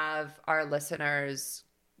have our listeners,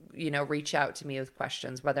 reach out to me with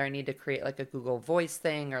questions, whether I need to create like a Google Voice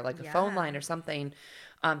thing or like a phone line or something.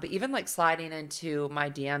 But even like sliding into my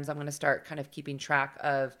DMs, I'm going to start kind of keeping track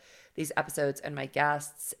of these episodes and my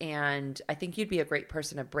guests. And I think you'd be a great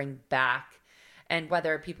person to bring back. And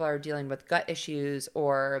whether people are dealing with gut issues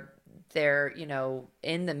or they're,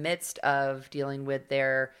 in the midst of dealing with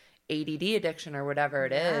their ADD addiction or whatever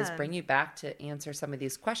it is, bring you back to answer some of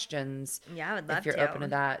these questions. Yeah, I would love if you're open to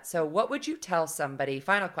that. So what would you tell somebody,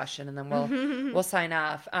 final question, and then we'll sign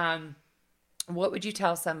off. What would you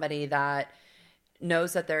tell somebody that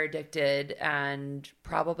knows that they're addicted and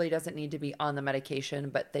probably doesn't need to be on the medication,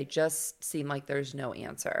 but they just seem like there's no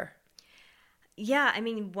answer? Yeah, I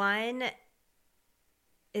mean, one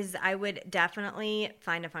is I would definitely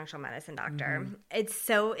find a functional medicine doctor. It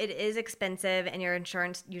is expensive, and your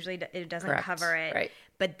insurance usually it doesn't cover it. Right.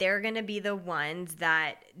 But they're going to be the ones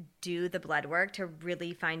that do the blood work to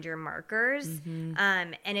really find your markers.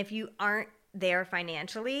 And if you aren't there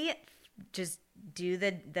financially, just do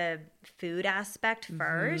the food aspect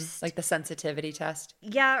first. Like the sensitivity test.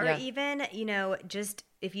 Yeah, or even, just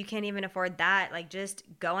if you can't even afford that, like just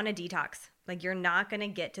go on a detox. Like you're not going to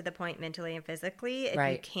get to the point mentally and physically if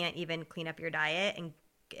you can't even clean up your diet and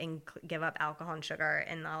give up alcohol and sugar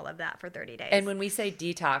and all of that for 30 days. And when we say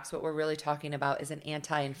detox, what we're really talking about is an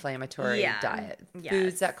anti-inflammatory diet.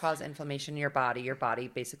 Foods that cause inflammation in your body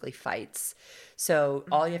basically fights. So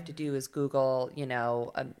all you have to do is Google,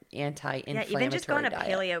 anti-inflammatory diet. Yeah, even just go on a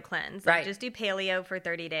paleo cleanse. Like just do paleo for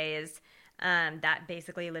 30 days. That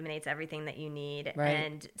basically eliminates everything that you need.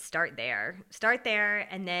 And start there,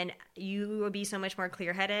 and then you will be so much more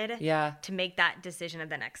clear-headed to make that decision of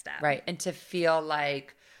the next step. Right. And to feel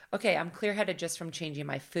like, okay, I'm clear-headed just from changing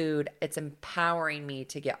my food. It's empowering me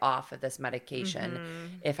to get off of this medication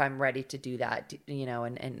if I'm ready to do that,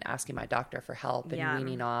 and asking my doctor for help and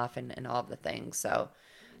weaning off and all of the things. So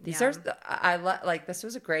these are, this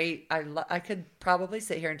was a great, I could probably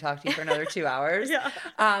sit here and talk to you for another 2 hours.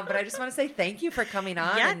 But I just want to say thank you for coming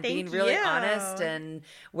on and being really honest. And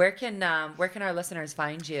where can our listeners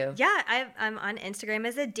find you? Yeah, I'm on Instagram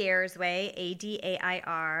as Adairsway,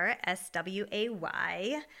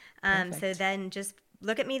 ADAIRSWAY. So then just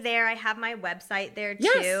look at me there. I have my website there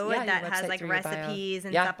too that has like recipes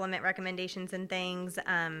and supplement recommendations and things.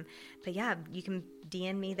 But yeah, you can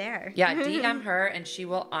DM me there. Yeah, DM her and she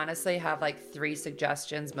will honestly have like 3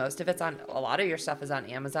 suggestions. Most of it's a lot of your stuff is on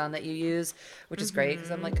Amazon that you use, which is great because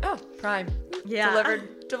I'm like, oh, Prime. Yeah.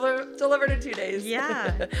 Delivered in 2 days.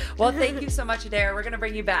 Yeah. Well, thank you so much, Adair. We're going to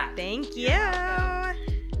bring you back. Thank you.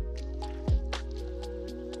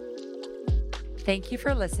 Thank you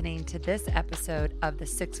for listening to this episode of the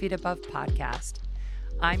 6 Feet Above podcast.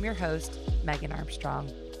 I'm your host, Megan Armstrong.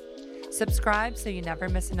 Subscribe so you never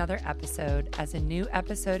miss another episode, as a new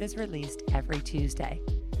episode is released every Tuesday.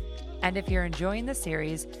 And if you're enjoying the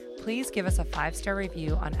series, please give us a 5-star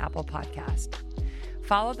review on Apple Podcast.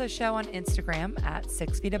 Follow the show on Instagram at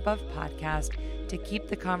 6 Feet Above Podcast to keep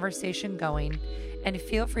the conversation going, and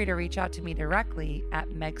feel free to reach out to me directly at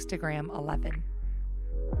Megstagram11.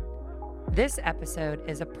 This episode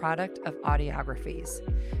is a product of Audiographies,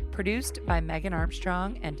 produced by Megan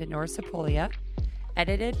Armstrong and Denora Sepolia,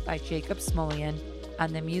 edited by Jacob Smolian,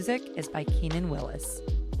 and the music is by Keenan Willis.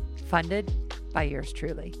 Funded by yours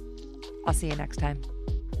truly. I'll see you next time.